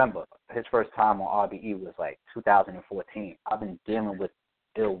 remember, his first time on RBE was like 2014. I've been dealing with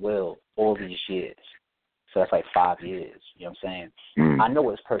Ill Will all these years. So that's like 5 years. You know what I'm saying? I know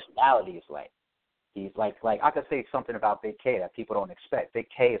what his personality is like. He's like I could say something about Big K that people don't expect. Big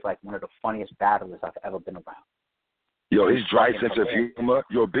K is like one of the funniest battlers I've ever been around. Yo, his dry sense of humor.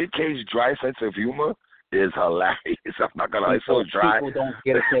 Yo, Big K's dry sense of humor is hilarious. I'm not gonna lie, it's so dry. People don't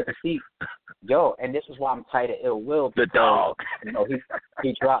get a chance to see. Yo, and this is why I'm tight of Ill Will. Because, the dog. You know,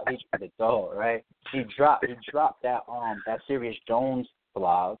 he dropped the dog, right? He dropped that Serious Jones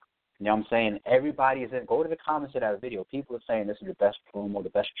vlog. You know what I'm saying? Everybody is in. Go to the comments of that video. People are saying this is the best promo, the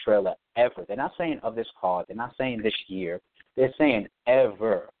best trailer ever. They're not saying of this card. They're not saying this year. They're saying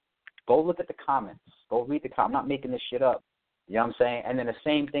ever. Go look at the comments. Go read the comments. I'm not making this shit up. You know what I'm saying? And then the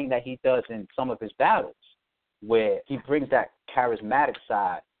same thing that he does in some of his battles, where he brings that charismatic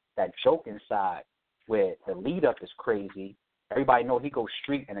side, that joking side, where the lead up is crazy. Everybody know he goes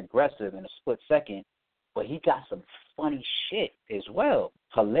street and aggressive in a split second, but he got some funny shit as well,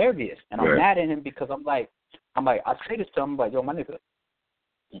 hilarious. And I'm mad at him because I'm like, I say this to him, I'm like, yo, my nigga,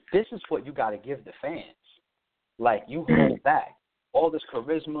 this is what you got to give the fans. Like, you hold back all this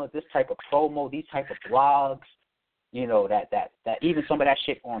charisma, this type of promo, these type of vlogs, you know, that even some of that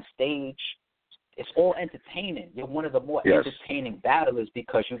shit on stage. It's all entertaining. You're one of the more entertaining battlers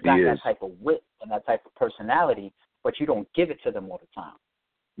because you got that type of wit and that type of personality, but you don't give it to them all the time.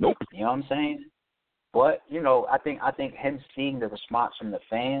 Nope. You know what I'm saying? But, you know, I think him seeing the response from the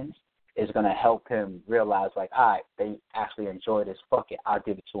fans is going to help him realize, like, all right, they actually enjoy this. Fuck it, I'll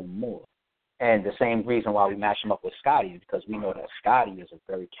give it to them more. And the same reason why we match him up with Scotty is because we know that Scotty is a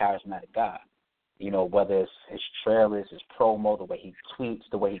very charismatic guy. You know, whether it's his trailers, his promo, the way he tweets,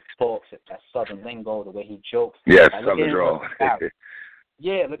 the way he talks, that Southern lingo, the way he jokes. Yes, like, Southern drawl.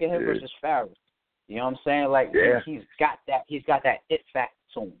 Yeah, look at him versus Farrell. You know what I'm saying? Like, he's got that it factor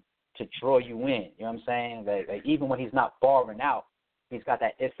to him to draw you in. You know what I'm saying? Like even when he's not barring out, he's got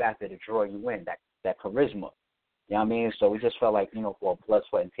that it factor to draw you in, that charisma. You know what I mean? So we just felt like, you know, for a blood,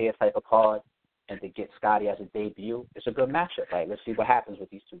 sweat, and tears type of card, and to get Scotty as a debut, it's a good matchup. Like, let's see what happens with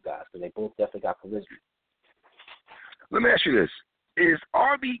these two guys, because they both definitely got charisma. Let me ask you this. Is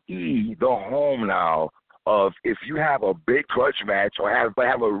RBE the home now of if you have a big clutch match or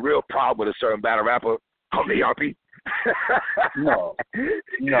have a real problem with a certain battle rapper, come to ARP? No.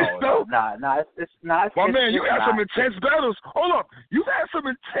 Nah. It's not. My man, you had some intense battles. Hold on. You've had some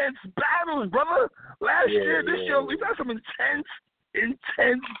intense battles, brother. Last year, this year, we've had some intense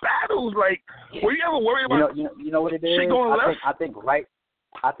battles. Like, were you ever worried about? You know what it is? Shit going left? I think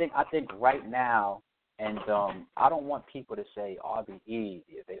right now, and I don't want people to say RBE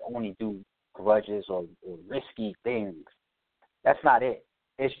they only do grudges or risky things. That's not it.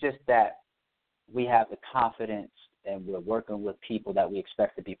 It's just that we have the confidence and we're working with people that we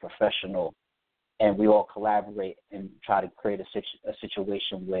expect to be professional, and we all collaborate and try to create a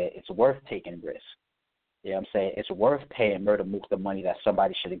situation where it's worth taking risks. You know what I'm saying? It's worth paying Murder Mook the money that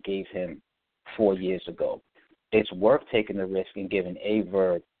somebody should have gave him 4 years ago. It's worth taking the risk and giving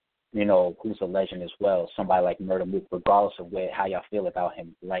Averb, you know, who's a legend as well, somebody like Murder Mook, regardless of how y'all feel about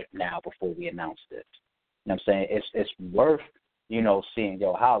him right now before we announce this. You know what I'm saying? It's worth, you know, seeing,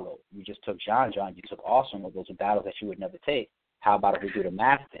 yo, Hollow, you just took John, you took Awesome, those are battles that you would never take. How about if we do the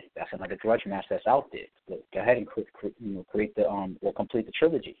math thing? That's another grudge match that's out there. Go ahead and create the or complete the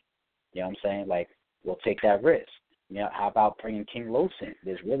trilogy. You know what I'm saying? Like, we'll take that risk. You know, how about bringing King Los in?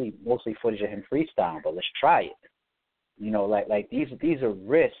 There's really mostly footage of him freestyling, but let's try it. You know, like these are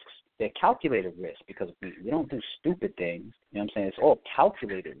risks. They're calculated risks because we don't do stupid things. You know what I'm saying? It's all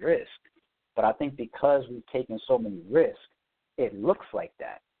calculated risk. But I think because we've taken so many risks, it looks like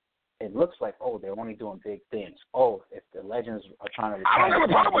that. It looks like, oh, they're only doing big things. Oh, if the legends are trying to return, I don't have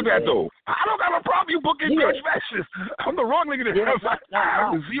a problem with that, though. I don't have a problem you booking grudge matches. I'm the wrong nigga to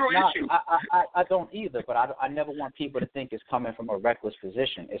have zero issue. I don't either, but I never want people to think it's coming from a reckless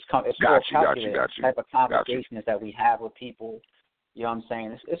position. It's all calculated. The type of conversations that we have with people, you know what I'm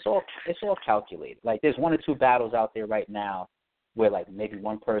saying? It's all calculated. Like, there's 1 or 2 battles out there right now where, like, maybe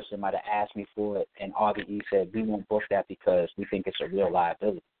one person might have asked me for it, and RBE said, we won't book that because we think it's a real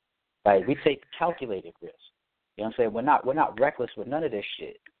liability. Like, we take calculated risks. You know what I'm saying? We're not reckless with none of this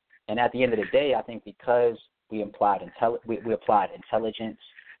shit. And at the end of the day, I think because we applied intelligence,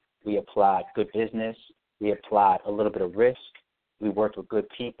 we applied good business, we applied a little bit of risk, we worked with good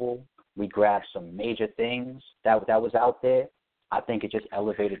people, we grabbed some major things that was out there, I think it just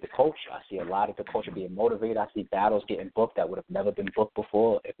elevated the culture. I see a lot of the culture being motivated. I see battles getting booked that would have never been booked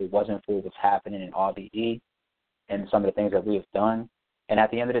before if it wasn't for what's happening in RBE and some of the things that we have done. And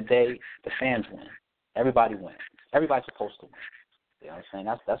at the end of the day, the fans win. Everybody wins. Everybody's supposed to win. You know what I'm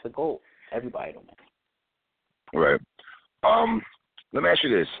saying? That's the goal. Everybody to win. Right. Let me ask you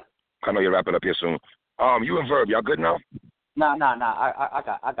this. I know you're wrapping up here soon. You and Verb, y'all good now? Nah.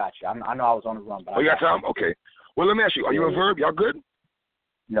 I got you. I know I was on the run, but you got time? Okay. Well, let me ask you. Are you and Verb? Y'all good?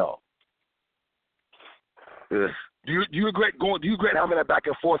 No. Do you regret having that back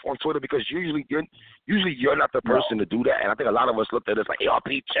and forth on Twitter, because usually you're not the person to do that, and I think a lot of us looked at us like, ARP,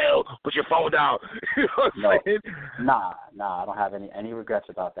 chill, put your phone down. You know what I'm saying? Nah, I don't have any regrets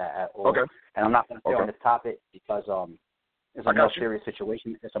about that at all. Okay. And I'm not going to stay on this topic because it's a more serious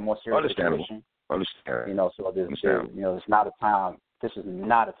situation. It's a more serious situation. Understand. You know, so it's not a time. This is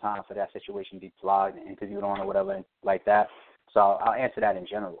not a time for that situation to be blogged and interviewed on or whatever like that. So I'll answer that in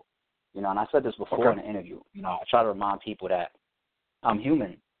general. You know, and I said this before in the interview. You know, I try to remind people that I'm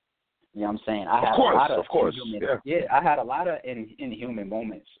human. You know what I'm saying? I had a lot of I had a lot of inhuman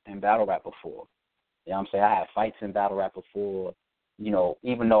moments in battle rap before. You know what I'm saying? I had fights in battle rap before. You know,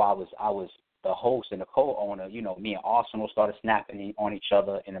 even though I was the host and the co-owner, you know, me and Arsenal started snapping on each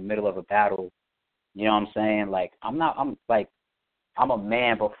other in the middle of a battle. You know what I'm saying? Like, I'm a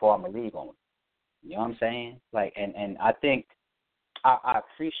man before I'm a league owner. You know what I'm saying? Like, and I think I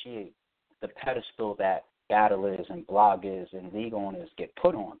appreciate the pedestal that battlers and bloggers and league owners get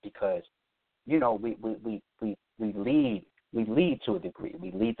put on, because, you know, we lead to a degree.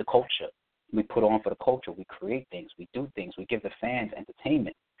 We lead the culture. We put on for the culture. We create things. We do things. We give the fans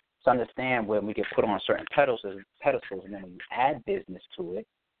entertainment. So understand when we get put on certain pedestals, and then when you add business to it,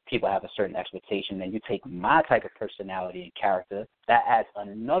 people have a certain expectation. Then you take my type of personality and character, that adds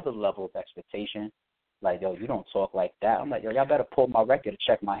another level of expectation. Like, yo, you don't talk like that. I'm like, yo, y'all better pull my record to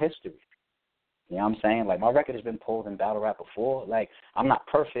check my history. You know what I'm saying? Like, my record has been pulled in battle rap before. Like, I'm not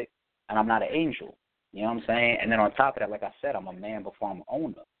perfect, and I'm not an angel. You know what I'm saying? And then on top of that, like I said, I'm a man before I'm an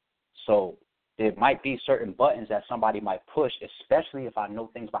owner. So there might be certain buttons that somebody might push, especially if I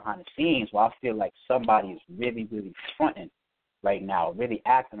know things behind the scenes where I feel like somebody is really, really fronting right now, really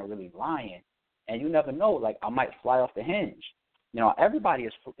acting or really lying. And you never know, like, I might fly off the hinge. You know, everybody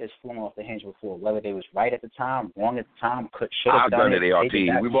is flown off the hinge before, whether they was right at the time, wrong at the time, should have done it. I've done it,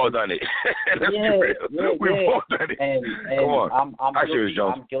 ARP. We've all done it. Let's be real. We've all done it. And come on.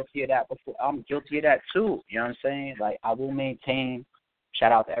 I'm guilty of that before. I'm guilty of that too. You know what I'm saying? Like, I will maintain,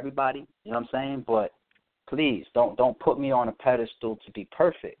 shout out to everybody, you know what I'm saying? But please don't put me on a pedestal to be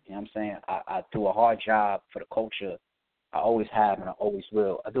perfect. You know what I'm saying? I do a hard job for the culture. I always have and I always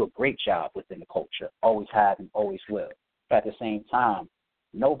will. I do a great job within the culture. Always have and always will. But at the same time,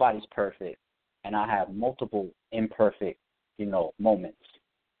 nobody's perfect, and I have multiple imperfect, you know, moments.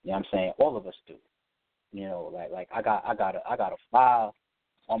 You know what I'm saying? All of us do. You know, like I got a file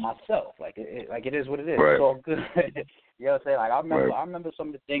on myself. Like it is what it is. Right. It's all good. You know what I'm saying? Like I remember some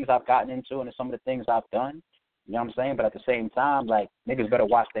of the things I've gotten into and some of the things I've done. You know what I'm saying? But at the same time, like, niggas better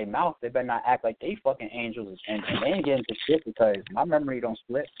watch their mouth. They better not act like they fucking angels and they ain't getting to shit, because my memory don't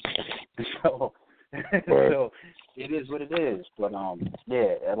split. So so it is what it is. But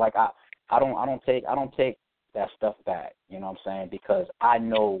yeah, like I don't take that stuff back. You know what I'm saying? Because I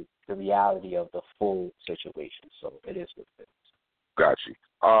know the reality of the full situation. So it is what it is. Got you.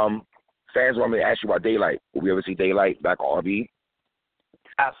 Fans want me to ask you about Daylight. Will we ever see Daylight back on RBE?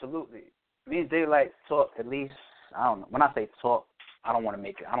 Absolutely. Me and Daylight talk at least. I don't know. When I say talk, I don't want to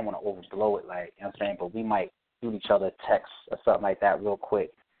overblow it. Like, you know what I'm saying? But we might shoot each other texts or something like that real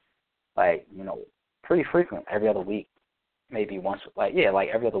quick. Like, you know, pretty frequent, every other week, maybe once. Like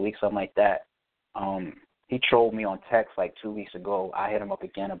every other week, something like that. He trolled me on text like 2 weeks ago. I hit him up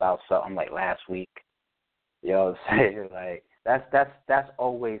again about something like last week. You know what I'm saying? Like, that's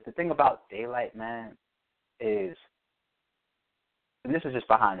always the thing about Daylight, man, is, and this is just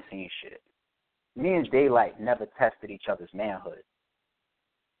behind the scenes shit. Me and Daylight never tested each other's manhood.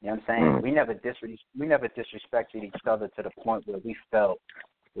 You know what I'm saying? We never disrespected each other to the point where we felt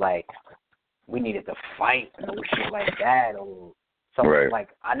like we needed to fight and shit like that, or something. Right. Like,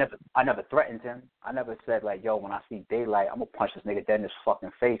 I never threatened him. I never said, like, yo, when I see Daylight, I'm gonna punch this nigga dead in his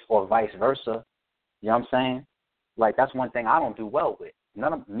fucking face, or vice versa. You know what I'm saying? Like, that's one thing I don't do well with.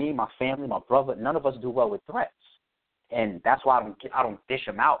 None of me, my family, my brother, none of us do well with threats. And that's why I don't dish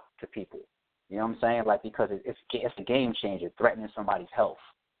them out to people. You know what I'm saying? Like, because it's a game changer, threatening somebody's health.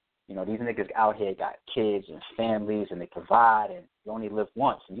 You know, these niggas out here got kids and families, and they provide, and you only live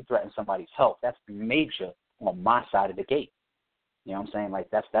once, and you threaten somebody's health. That's major on my side of the gate. You know what I'm saying? Like,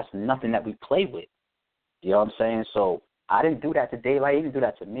 that's nothing that we play with. You know what I'm saying? So I didn't do that to Daylight. He didn't do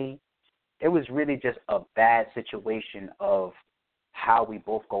that to me. It was really just a bad situation of how we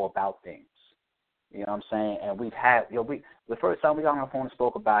both go about things. You know what I'm saying? And we've had, the first time we got on the phone and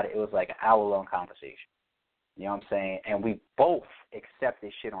spoke about it, it was like an hour-long conversation. You know what I'm saying? And we both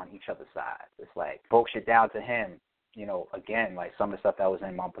accepted shit on each other's sides. It's like, broke shit down to him, you know, again, like some of the stuff that was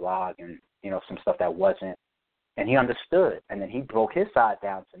in my blog and, you know, some stuff that wasn't. And he understood. And then he broke his side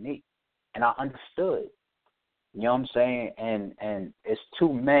down to me. And I understood. You know what I'm saying? And it's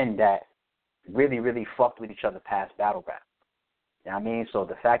two men that really, really fucked with each other past battle rap. You know what I mean? So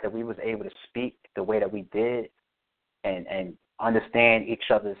the fact that we was able to speak the way that we did and understand each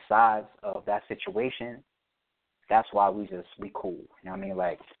other's sides of that situation, that's why we cool. You know what I mean?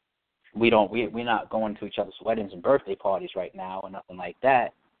 Like, we're not going to each other's weddings and birthday parties right now or nothing like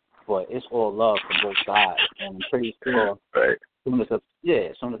that, but it's all love from both sides. And I'm pretty sure as soon as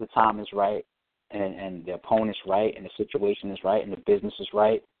the time is right and the opponent's right and the situation is right and the business is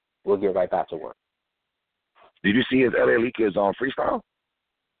right, we'll get right back to work. Did you see his LA Leakers on freestyle?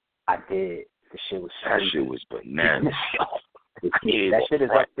 I did. The shit was that sweet. shit was bananas. That shit is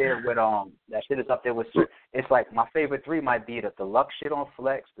up there with it's like my favorite three might be the deluxe shit on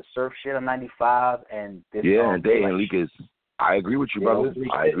Flex, the surf shit on 95, and this and Day and Leakers. I agree with you, brother.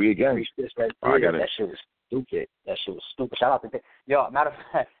 I agree again. That shit was stupid. Shout out to Day. Yo, matter of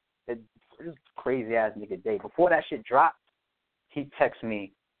fact, this crazy ass nigga Day. Before that shit dropped, he texted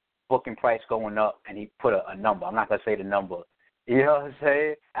me, booking price going up, and he put a number. I'm not gonna say the number. You know what I'm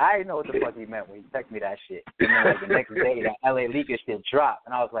saying? I didn't know what the fuck he meant when he texted me that shit. And then like the next day, that LA Leakers shit dropped,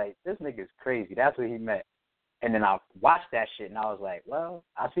 and I was like, this nigga's crazy. That's what he meant. And then I watched that shit, and I was like, well,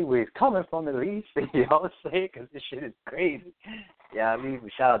 I see where he's coming from at least. You know what I'm saying? Because this shit is crazy. Yeah, I mean,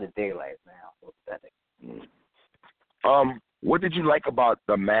 shout out to Daylight, man. What did you like about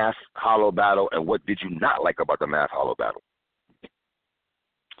the Math Hollow battle, and what did you not like about the Math Hollow battle?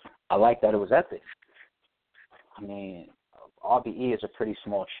 I like that it was epic. I mean, RBE is a pretty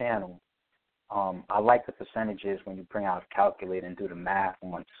small channel. I like the percentages when you bring out a calculator and do the math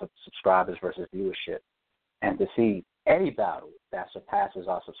on subscribers versus viewership. And to see any battle that surpasses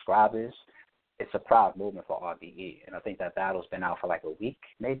our subscribers, it's a proud movement for RBE. And I think that battle's been out for like a week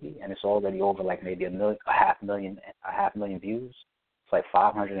maybe, and it's already over like maybe a half million views. It's like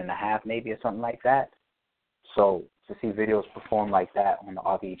 500,000 maybe or something like that. So to see videos perform like that on the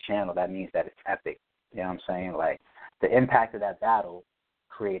RBE channel, that means that it's epic. You know what I'm saying? Like, the impact of that battle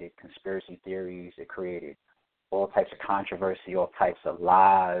created conspiracy theories. It created all types of controversy, all types of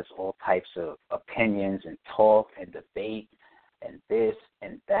lies, all types of opinions and talk and debate and this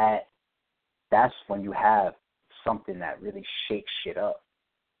and that. That's when you have something that really shakes shit up.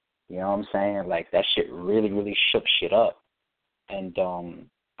 You know what I'm saying? Like, that shit really, really shook shit up. And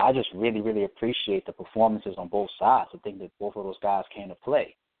I just really, really appreciate the performances on both sides. I think that both of those guys came to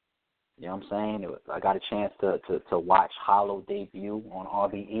play. You know what I'm saying? I got a chance to watch Hollow debut on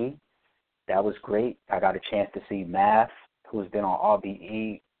RBE. That was great. I got a chance to see Math, who's been on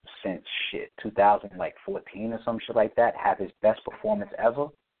RBE since 2014 or some shit like that, have his best performance ever.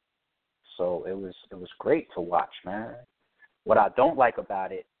 So it was great to watch, man. What I don't like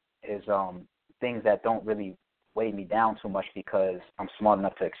about it is things that don't really weigh me down too much because I'm smart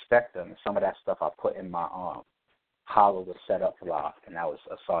enough to expect them. And some of that stuff I put in my Hollow was set up block, and that was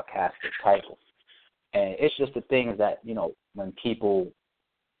a sarcastic title. And it's just the things that, you know, when people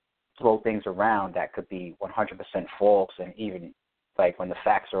throw things around that could be 100% false, and even like when the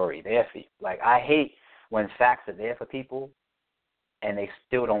facts are already there for you. Like, I hate when facts are there for people and they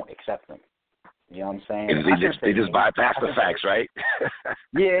still don't accept them. You know what I'm saying? They just bypass the facts, right?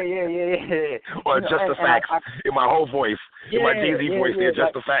 Yeah. Or just the facts. In my whole voice, in my Jay-Z voice, they're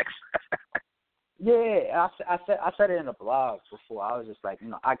just the facts. Yeah, I said it in the blog before. I was just like, you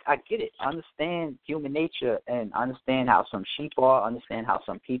know, I get it. I understand human nature, and I understand how some sheep are. I understand how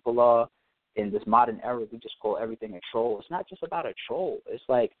some people are. In this modern era, we just call everything a troll. It's not just about a troll. It's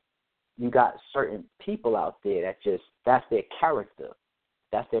like you got certain people out there that's their character.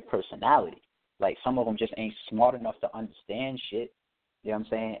 That's their personality. Like, some of them just ain't smart enough to understand shit. You know what I'm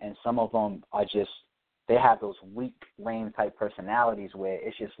saying? And some of them are just, they have those weak, lame type personalities where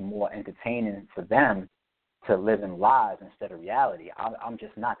it's just more entertaining for them to live in lies instead of reality. I'm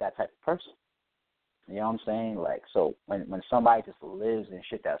just not that type of person. You know what I'm saying? Like, so when somebody just lives in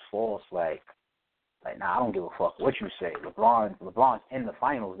shit that's false, like, nah, I don't give a fuck what you say. LeBron's in the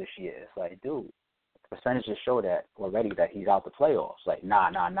finals this year. It's like, dude, percentages show that already that he's out the playoffs. Like, nah,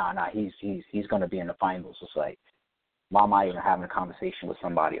 he's gonna be in the finals. It's like, why am I even having a conversation with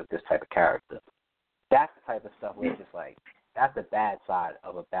somebody of this type of character? That's the type of stuff where it's just like, that's the bad side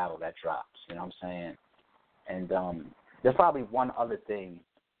of a battle that drops. You know what I'm saying? And there's probably one other thing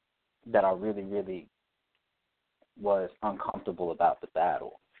that I really, really was uncomfortable about the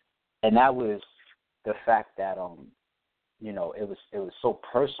battle, and that was the fact that you know, it was so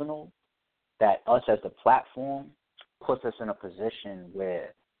personal that us as the platform puts us in a position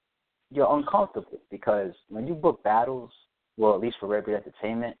where you're uncomfortable, because when you book battles, well, at least for RBE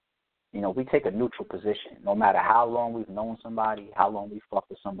Entertainment, you know, we take a neutral position. No matter how long we've known somebody, how long we've fucked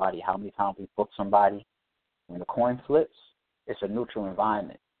with somebody, how many times we've booked somebody, when the coin flips, it's a neutral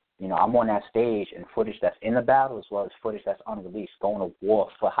environment. I'm on that stage and footage that's in the battle as well as footage that's unreleased, going to war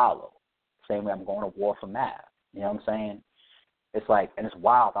for Hollow. Same way I'm going to war for Mav. You know what I'm saying? It's like, and it's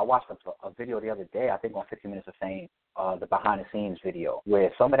wild. I watched a video the other day, I think on 50 Minutes of Fame, the behind-the-scenes video, where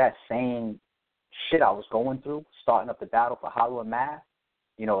some of that same shit I was going through, starting up the battle for Hollow and Mav,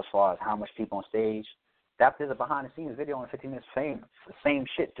 as far as how much people on stage, there's a behind-the-scenes video on 50 Minutes of Fame, the same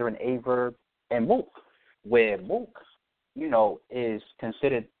shit during Averb and Mook, where Mook, is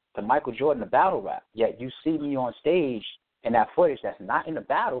considered the Michael Jordan of battle rap, yet you see me on stage in that footage that's not in the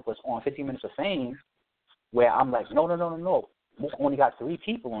battle, but it's on 50 Minutes of Fame, where I'm like, no. Mook only got 3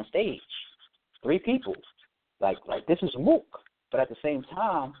 people on stage. 3 people. Like this is Mook. But at the same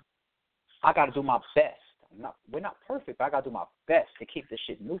time, I got to do my best. We're not perfect, but I got to do my best to keep this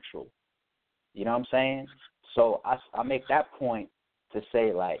shit neutral. You know what I'm saying? So I make that point to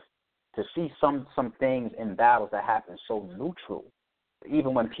say, like, to see some things in battles that happen so neutral,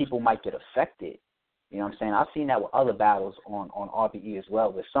 even when people might get affected. You know what I'm saying? I've seen that with other battles on RBE as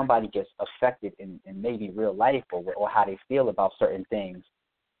well, where somebody gets affected in maybe real life or how they feel about certain things,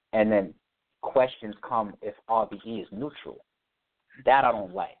 and then questions come if RBE is neutral. That I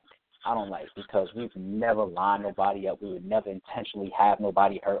don't like. Because we've never lined nobody up. We would never intentionally have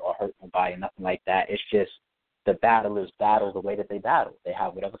nobody hurt or hurt nobody, nothing like that. It's just the battlers battle the way that they battle. They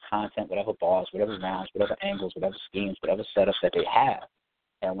have whatever content, whatever bars, whatever rounds, whatever angles, whatever schemes, whatever setups that they have.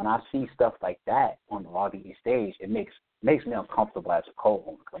 And when I see stuff like that on the RBE stage, it makes me uncomfortable as a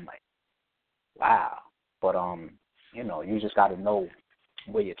co-owner. I'm like, wow. But you just got to know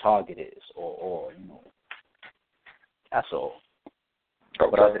where your target is, or that's all. Okay.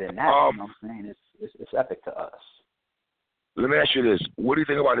 But other than that, I'm saying it's epic to us. Let me ask you this: what do you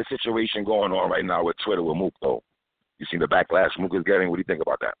think about the situation going on right now with Twitter with Mook, though? You seen the backlash Mook is getting? What do you think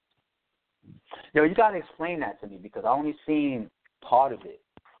about that? Yo, you got to explain that to me, because I only seen part of it.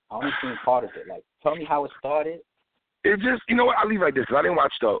 Like, tell me how it started. It just, you know what? I'll leave it like this, because I didn't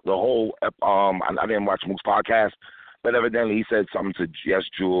watch the whole, I didn't watch Mook's podcast, but evidently he said something to Yes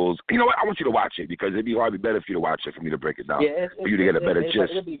Jules. You know what? I want you to watch it, because it'd be better for you to watch it, for me to break it down, for you to get a better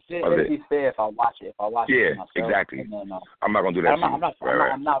gist it'd be of it. It'd be fair if I watch it. Yeah, myself, exactly. then, I'm not going to do that I'm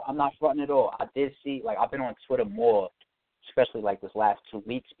not fronting at all. I did see, like, I've been on Twitter more, especially, like, this last 2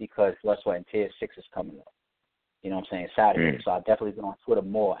 weeks, because Blood, Sweat, and Tears 6 is coming up. You know what I'm saying? Saturday. So I've definitely been on Twitter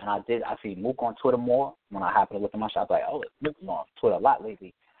more. And I see Mook on Twitter more. When I happen to look at my shop, I was like, oh, Mook's on Twitter a lot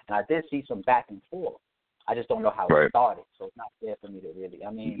lately. And I did see some back and forth. I just don't know how it started. So it's not fair for me to really,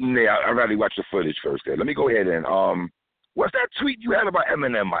 Yeah, I'd rather watch the footage first there. Let me go ahead and, what's that tweet you had about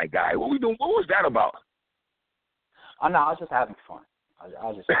Eminem, my guy? What was that about? Oh, no, I was just having fun. I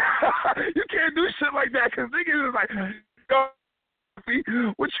was just You can't do shit like that, because niggas is like,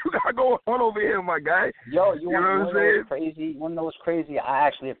 what you got going on over here, my guy? Yo, you want to know what's crazy? You want to know what's crazy? I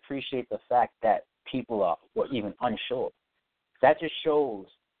actually appreciate the fact that people were even unsure. That just shows,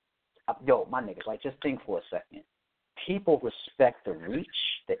 my niggas, like, just think for a second. People respect the reach,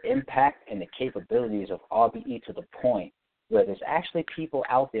 the impact, and the capabilities of RBE to the point where there's actually people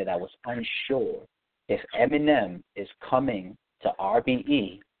out there that was unsure if Eminem is coming to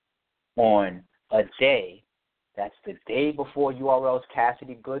RBE on a day that's the day before URL's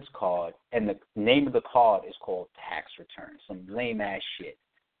Cassidy Goods card, and the name of the card is called tax return. Some lame-ass shit.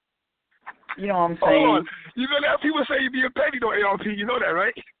 You know what I'm saying? Hold on. You know that people say you're being petty, though, ARP. You know that,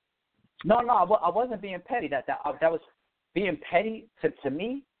 right? No, I wasn't being petty. That was being petty to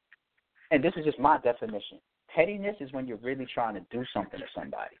me, and this is just my definition. Pettiness is when you're really trying to do something to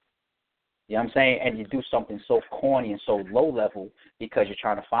somebody. You know what I'm saying? And you do something so corny and so low level because you're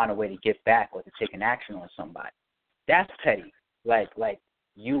trying to find a way to get back or to take an action on somebody. That's petty. Like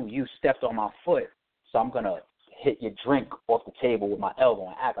you stepped on my foot, so I'm gonna hit your drink off the table with my elbow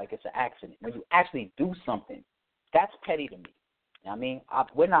and act like it's an accident. When you actually do something, that's petty to me. You know what I mean?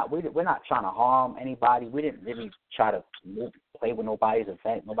 We're not trying to harm anybody. We didn't really try to play with nobody's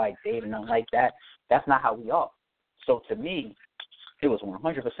event, nobody's date, nothing like that. That's not how we are. So to me, it was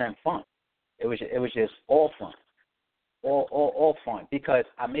 100% fun. It was just all fun, all fun, because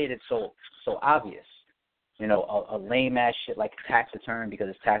I made it so obvious. You know, a lame ass shit like tax return because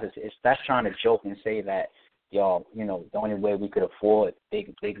it's taxes. That's trying to joke and say that, y'all, you know, the only way we could afford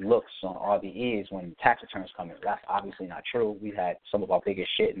big looks on RBE is when tax returns come in. That's obviously not true. We had some of our biggest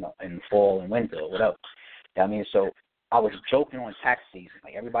shit in the fall and winter or whatever. I mean, so I was joking on tax season.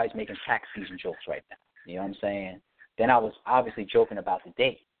 Like, everybody's making tax season jokes right now. You know what I'm saying? Then I was obviously joking about the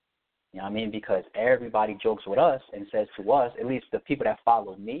date. You know what I mean? Because everybody jokes with us and says to us, at least the people that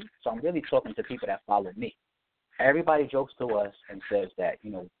follow me, so I'm really talking to people that follow me. Everybody jokes to us and says that,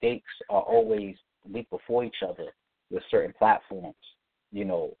 you know, dates are always a week before each other with certain platforms, you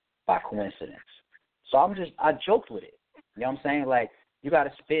know, by coincidence. So I joked with it. You know what I'm saying? Like, you got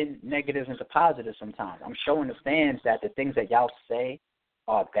to spin negatives into positives sometimes. I'm showing the fans that the things that y'all say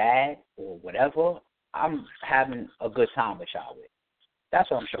are bad or whatever, I'm having a good time with y'all with.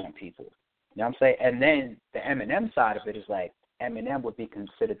 That's what I'm showing people. You know what I'm saying? And then the Eminem side of it is like, Eminem would be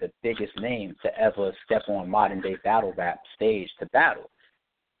considered the biggest name to ever step on modern-day battle rap stage to battle.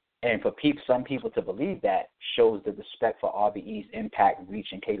 And for some people to believe that shows the respect for RBE's impact, reach,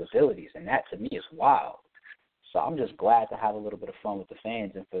 and capabilities. And that, to me, is wild. So I'm just glad to have a little bit of fun with the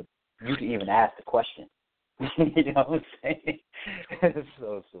fans and for you to even ask the question. You know what I'm saying?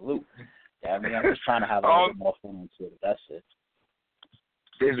 So salute. Yeah, I mean, I'm just trying to have a little bit more fun on Twitter. That's it.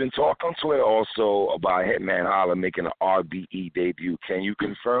 There's been talk on Twitter also about Hitman Holla making an RBE debut. Can you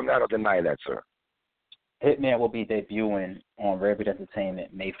confirm that or deny that, sir? Hitman will be debuting on RBE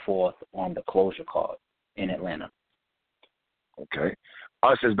Entertainment May 4th on the Closure card in Atlanta. Okay.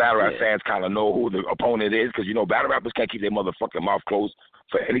 Us as battle rap fans kind of know who the opponent is because, you know, battle rappers can't keep their motherfucking mouth closed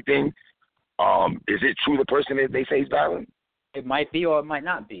for anything. Is it true the person that they say is battling? It might be or it might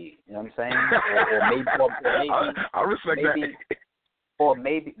not be. You know what I'm saying? or maybe I respect that. Or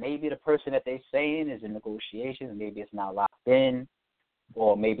maybe the person that they're saying is in negotiations. Maybe it's not locked in,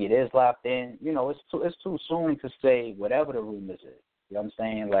 or maybe it is locked in. You know, it's too soon to say whatever the rumors is. You know what I'm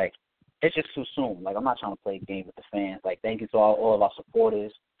saying? Like, it's just too soon. Like, I'm not trying to play a game with the fans. Like, thank you to all of our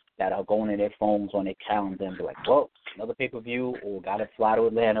supporters that are going in their phones on their calendar and be like, well, another pay-per-view or got to fly to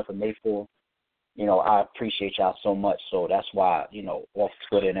Atlanta for May 4th. You know, I appreciate y'all so much. So that's why, you know, off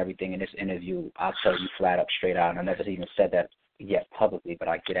Twitter and everything in this interview, I'll tell you flat up, straight out. And I never even said that yet publicly, but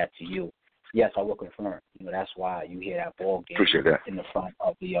I get that to you. Yes, I will confirm. You know, that's why you hear that ball game in the front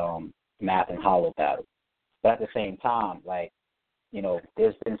of the Math and Hollow battle. But at the same time, like, you know,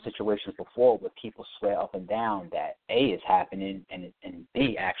 there's been situations before where people swear up and down that A is happening and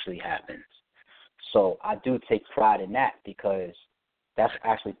B actually happens. So I do take pride in that because that's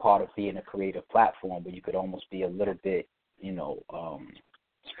actually part of being a creative platform where you could almost be a little bit, you know,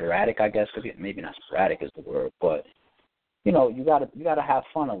 sporadic, I guess. Maybe not sporadic is the word, but you know, you gotta have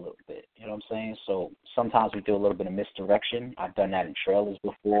fun a little bit. You know what I'm saying? So sometimes we do a little bit of misdirection. I've done that in trailers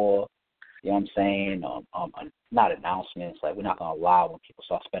before. You know what I'm saying? Not announcements. Like, we're not gonna lie when people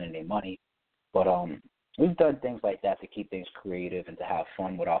start spending their money, but we've done things like that to keep things creative and to have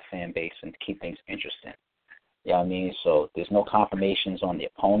fun with our fan base and to keep things interesting. You know what I mean? So there's no confirmations on the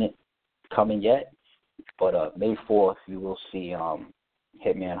opponent coming yet, but May 4th you will see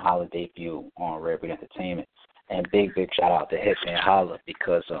Hitman Holla debut on RBE Entertainment. And big shout out to Hitman Holla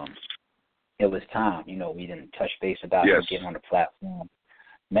because it was time. You know, we didn't touch base about him getting on the platform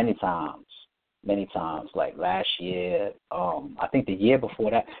many times. Like last year, I think the year before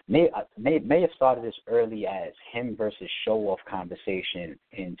that may have started as early as him versus Show Off conversation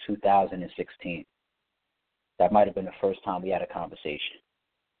in 2016. That might have been the first time we had a conversation.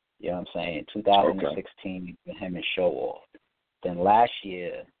 You know what I'm saying? 2016 with him and Show Off. Then last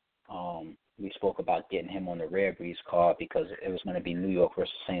year, we spoke about getting him on the Rare Breeds card because it was going to be New York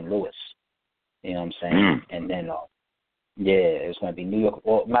versus St. Louis. You know what I'm saying? And then, it was going to be New York.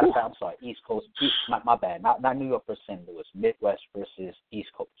 Well, matter of fact, I'm sorry, East Coast. My bad. Not New York versus St. Louis. Midwest versus East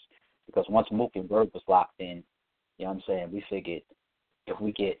Coast. Because once Mook and Berg was locked in, you know what I'm saying, we figured if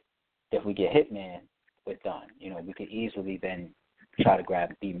we get Hitman, we're done. You know, we could easily then try to grab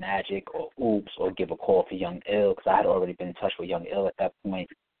B Magic or Oops or give a call for Young Ill because I had already been in touch with Young Ill at that point.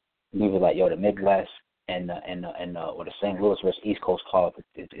 We were like, yo, the Midwest and the St. Louis versus East Coast card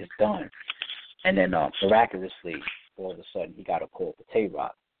is done. And then miraculously, all of a sudden, he got a call for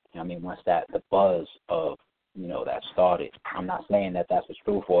Tay-Rock. You know what I mean? Once the buzz of, you know, that started. I'm not saying that that's the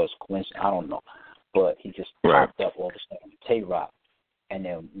truth or it's coincidence. I don't know. But he just popped up all of a sudden with Tay-Rock. And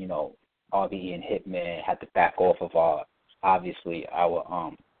then, you know, RBE and Hitman had to back off of our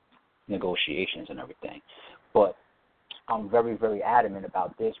negotiations and everything. But I'm very, very adamant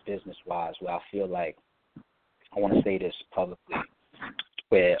about this business-wise, where I feel like I want to say this publicly,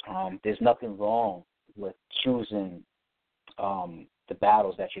 where there's nothing wrong with choosing the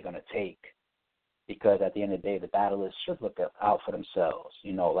battles that you're going to take, because at the end of the day, the battlers should look out for themselves.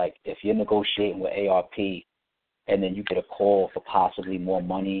 You know, like if you're negotiating with ARP and then you get a call for possibly more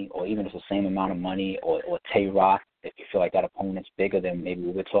money or even if it's the same amount of money or Tay-Rock, if you feel like that opponent's bigger than maybe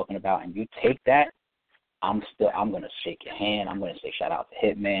what we're talking about, and you take that, I'm going to shake your hand. I'm going to say shout out to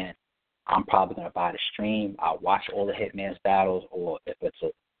Hitman. I'm probably going to buy the stream. I'll watch all the Hitman's battles, or if it's a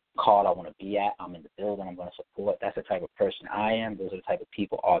card I want to be at, I'm in the building, I'm going to support. That's the type of person I am. Those are the type of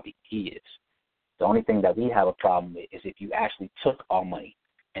people RBE is. The only thing that we have a problem with is if you actually took our money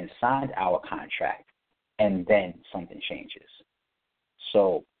and signed our contract and then something changes.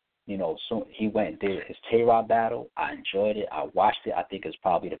 So, So he went and did his Tay-Rod battle. I enjoyed it. I watched it. I think it's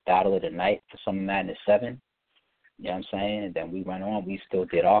probably the battle of the night for Summer Madness 7. You know what I'm saying? And then we went on. We still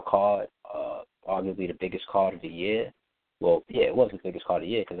did our card, arguably the biggest card of the year. Well, yeah, it was the biggest card of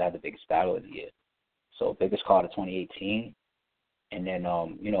the year because I had the biggest battle of the year. So biggest card of 2018. And then,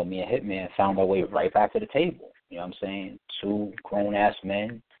 me and Hitman found our way right back to the table. You know what I'm saying? 2 grown-ass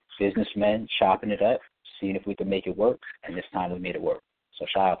men, businessmen, chopping it up, seeing if we could make it work. And this time we made it work. So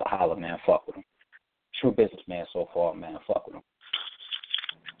shout out to Holla, man. Fuck with him. True businessman so far, man. Fuck with him.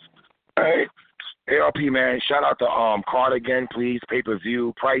 All right. ARP, man. Shout out to card again, please.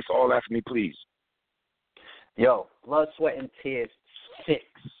 Pay-per-view, price, all that for me, please. Yo, Blood, Sweat, and Tears 6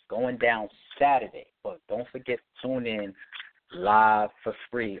 going down Saturday. But don't forget to tune in live for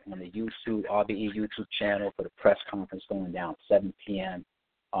free on the RBE YouTube channel for the press conference going down 7 p.m.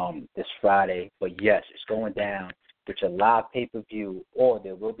 This Friday. But yes, it's going down. Get your live pay-per-view, or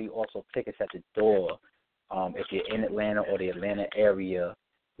there will be also tickets at the door. If you're in Atlanta or the Atlanta area,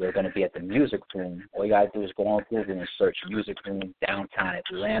 we're going to be at the Music Room. All you got to do is go on Google and search Music Room downtown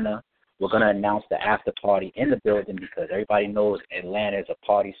Atlanta. We're going to announce the after party in the building because everybody knows Atlanta is a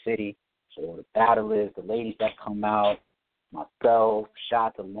party city. So the battlers, the ladies that come out, myself, shout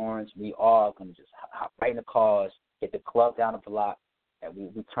out to Lawrence, we are going to just hop right in the cars, get the club down the block, and we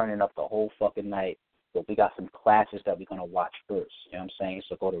turning up the whole fucking night. But we got some classes that we're going to watch first. You know what I'm saying?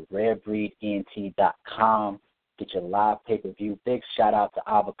 So go to rarebreedent.com, get your live pay-per-view. Big shout-out to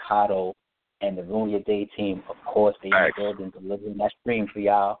Avocado and the Ruin Your Day team. Of course, they in the building delivering that stream for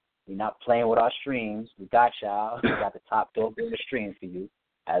y'all. We're not playing with our streams. We got y'all. We got the top dog in the stream for you,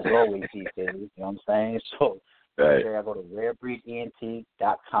 as always, these days. You know what I'm saying? So make sure I go to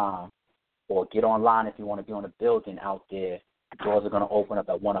rarebreedent.com or get online if you want to be on the building out there. The doors are going to open up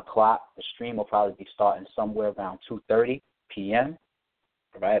at 1 o'clock. The stream will probably be starting somewhere around 2:30 p.m.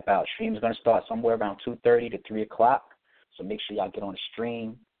 Right? Stream is going to start somewhere around 2:30 to 3 o'clock. So make sure y'all get on the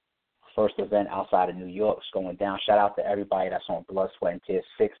stream. First event outside of New York is going down. Shout out to everybody that's on Blood, Sweat, and Tears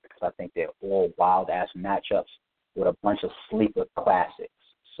 6 because I think they're all wild-ass matchups with a bunch of sleeper classics.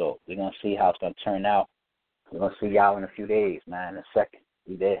 So we're going to see how it's going to turn out. We're going to see y'all in a few days, man, in a second.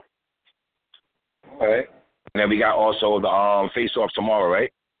 We there. All right. And then we got also the face-off tomorrow,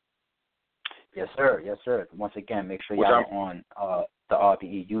 right? Yes, sir. Yes, sir. Once again, make sure y'all are on the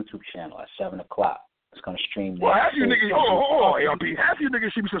RBE YouTube channel at 7 o'clock. It's going to stream there. Well, half you niggas, hold on, ARP. Half you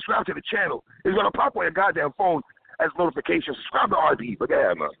niggas should be subscribed to the channel. It's going to pop on your goddamn phone as notifications. Subscribe to RBE. But go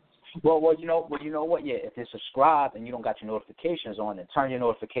ahead, man. Well, you know what? Yeah, if you're subscribed and you don't got your notifications on, then turn your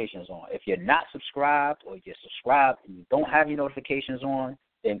notifications on. If you're not subscribed or you're subscribed and you don't have your notifications on,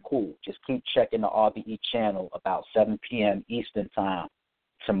 then cool. Just keep checking the RBE channel about 7 p.m. Eastern Time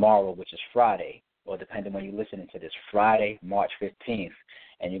tomorrow, which is Friday, or depending when you're listening to this, Friday, March 15th,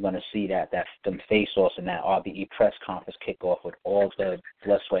 and you're going to see them face-offs and that RBE press conference kick off with all the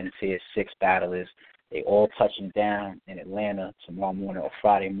Blood, Sweat, and Tears 6 battlers. They all touching down in Atlanta tomorrow morning or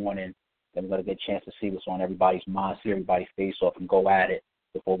Friday morning. Then we're going to get a chance to see what's on everybody's mind, see everybody face-off and go at it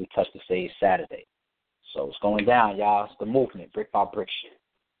before we touch the stage Saturday. So it's going down, y'all. It's the movement, brick by brick shit.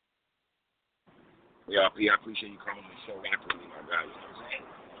 Yeah, I appreciate you coming on the show. Rock with me, my guy. You know what I'm saying?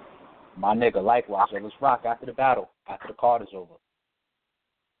 My nigga, likewise. So let's rock after the battle, after the card is over.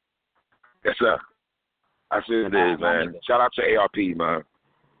 Yes, sir. That's what it is, man. Shout out to ARP, man.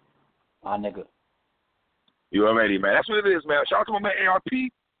 My nigga. You already, man. That's what it is, man. Shout out to my man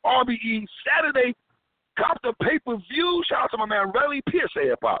ARP, RBE, Saturday. Cop the pay-per-view. Shout out to my man Relly, PSA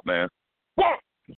Hip Hop, man. What?